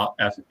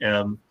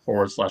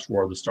anchor.fm/War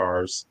of the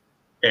Stars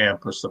and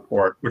push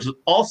support, which is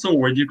also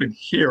where you can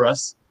hear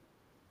us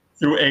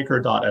through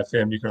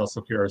anchor.fm. You can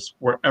also hear us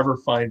wherever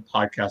fine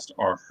podcasts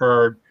are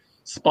heard.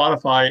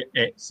 Spotify,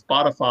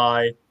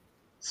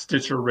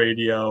 Stitcher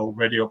Radio,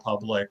 Radio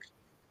Public,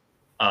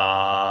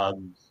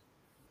 Apple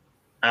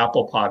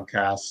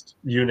Podcast,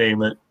 you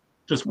name it.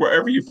 Just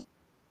wherever you.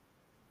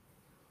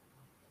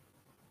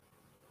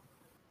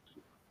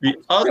 The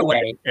other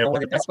way, and one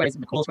of the best ways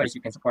and the coolest ways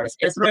you can support us,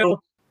 is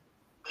through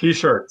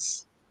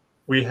T-shirts.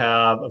 We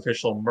have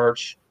official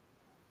merch.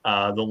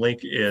 The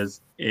link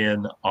is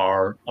on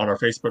our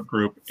Facebook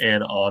group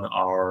and on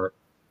our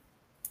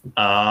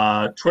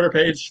Twitter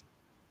page.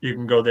 You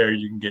can go there.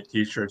 You can get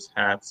T-shirts,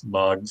 hats,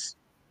 mugs,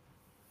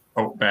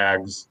 tote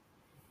bags,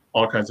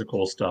 all kinds of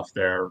cool stuff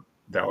there.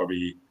 That would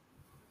be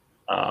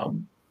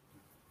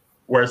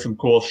wear some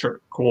cool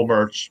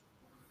merch,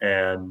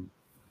 and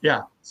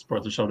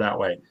support the show that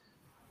way.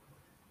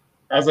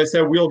 As I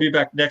said, we'll be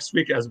back next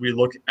week as we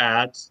look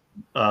at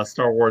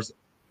Star Wars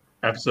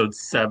Episode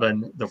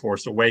 7, The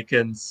Force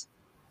Awakens.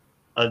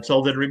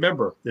 Until then,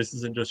 remember, this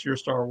isn't just your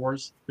Star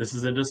Wars. This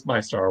isn't just my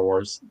Star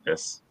Wars.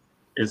 This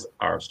is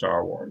our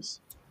Star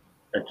Wars.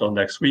 Until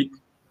next week,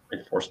 may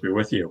the Force be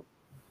with you.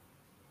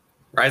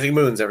 Rising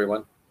moons,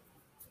 everyone.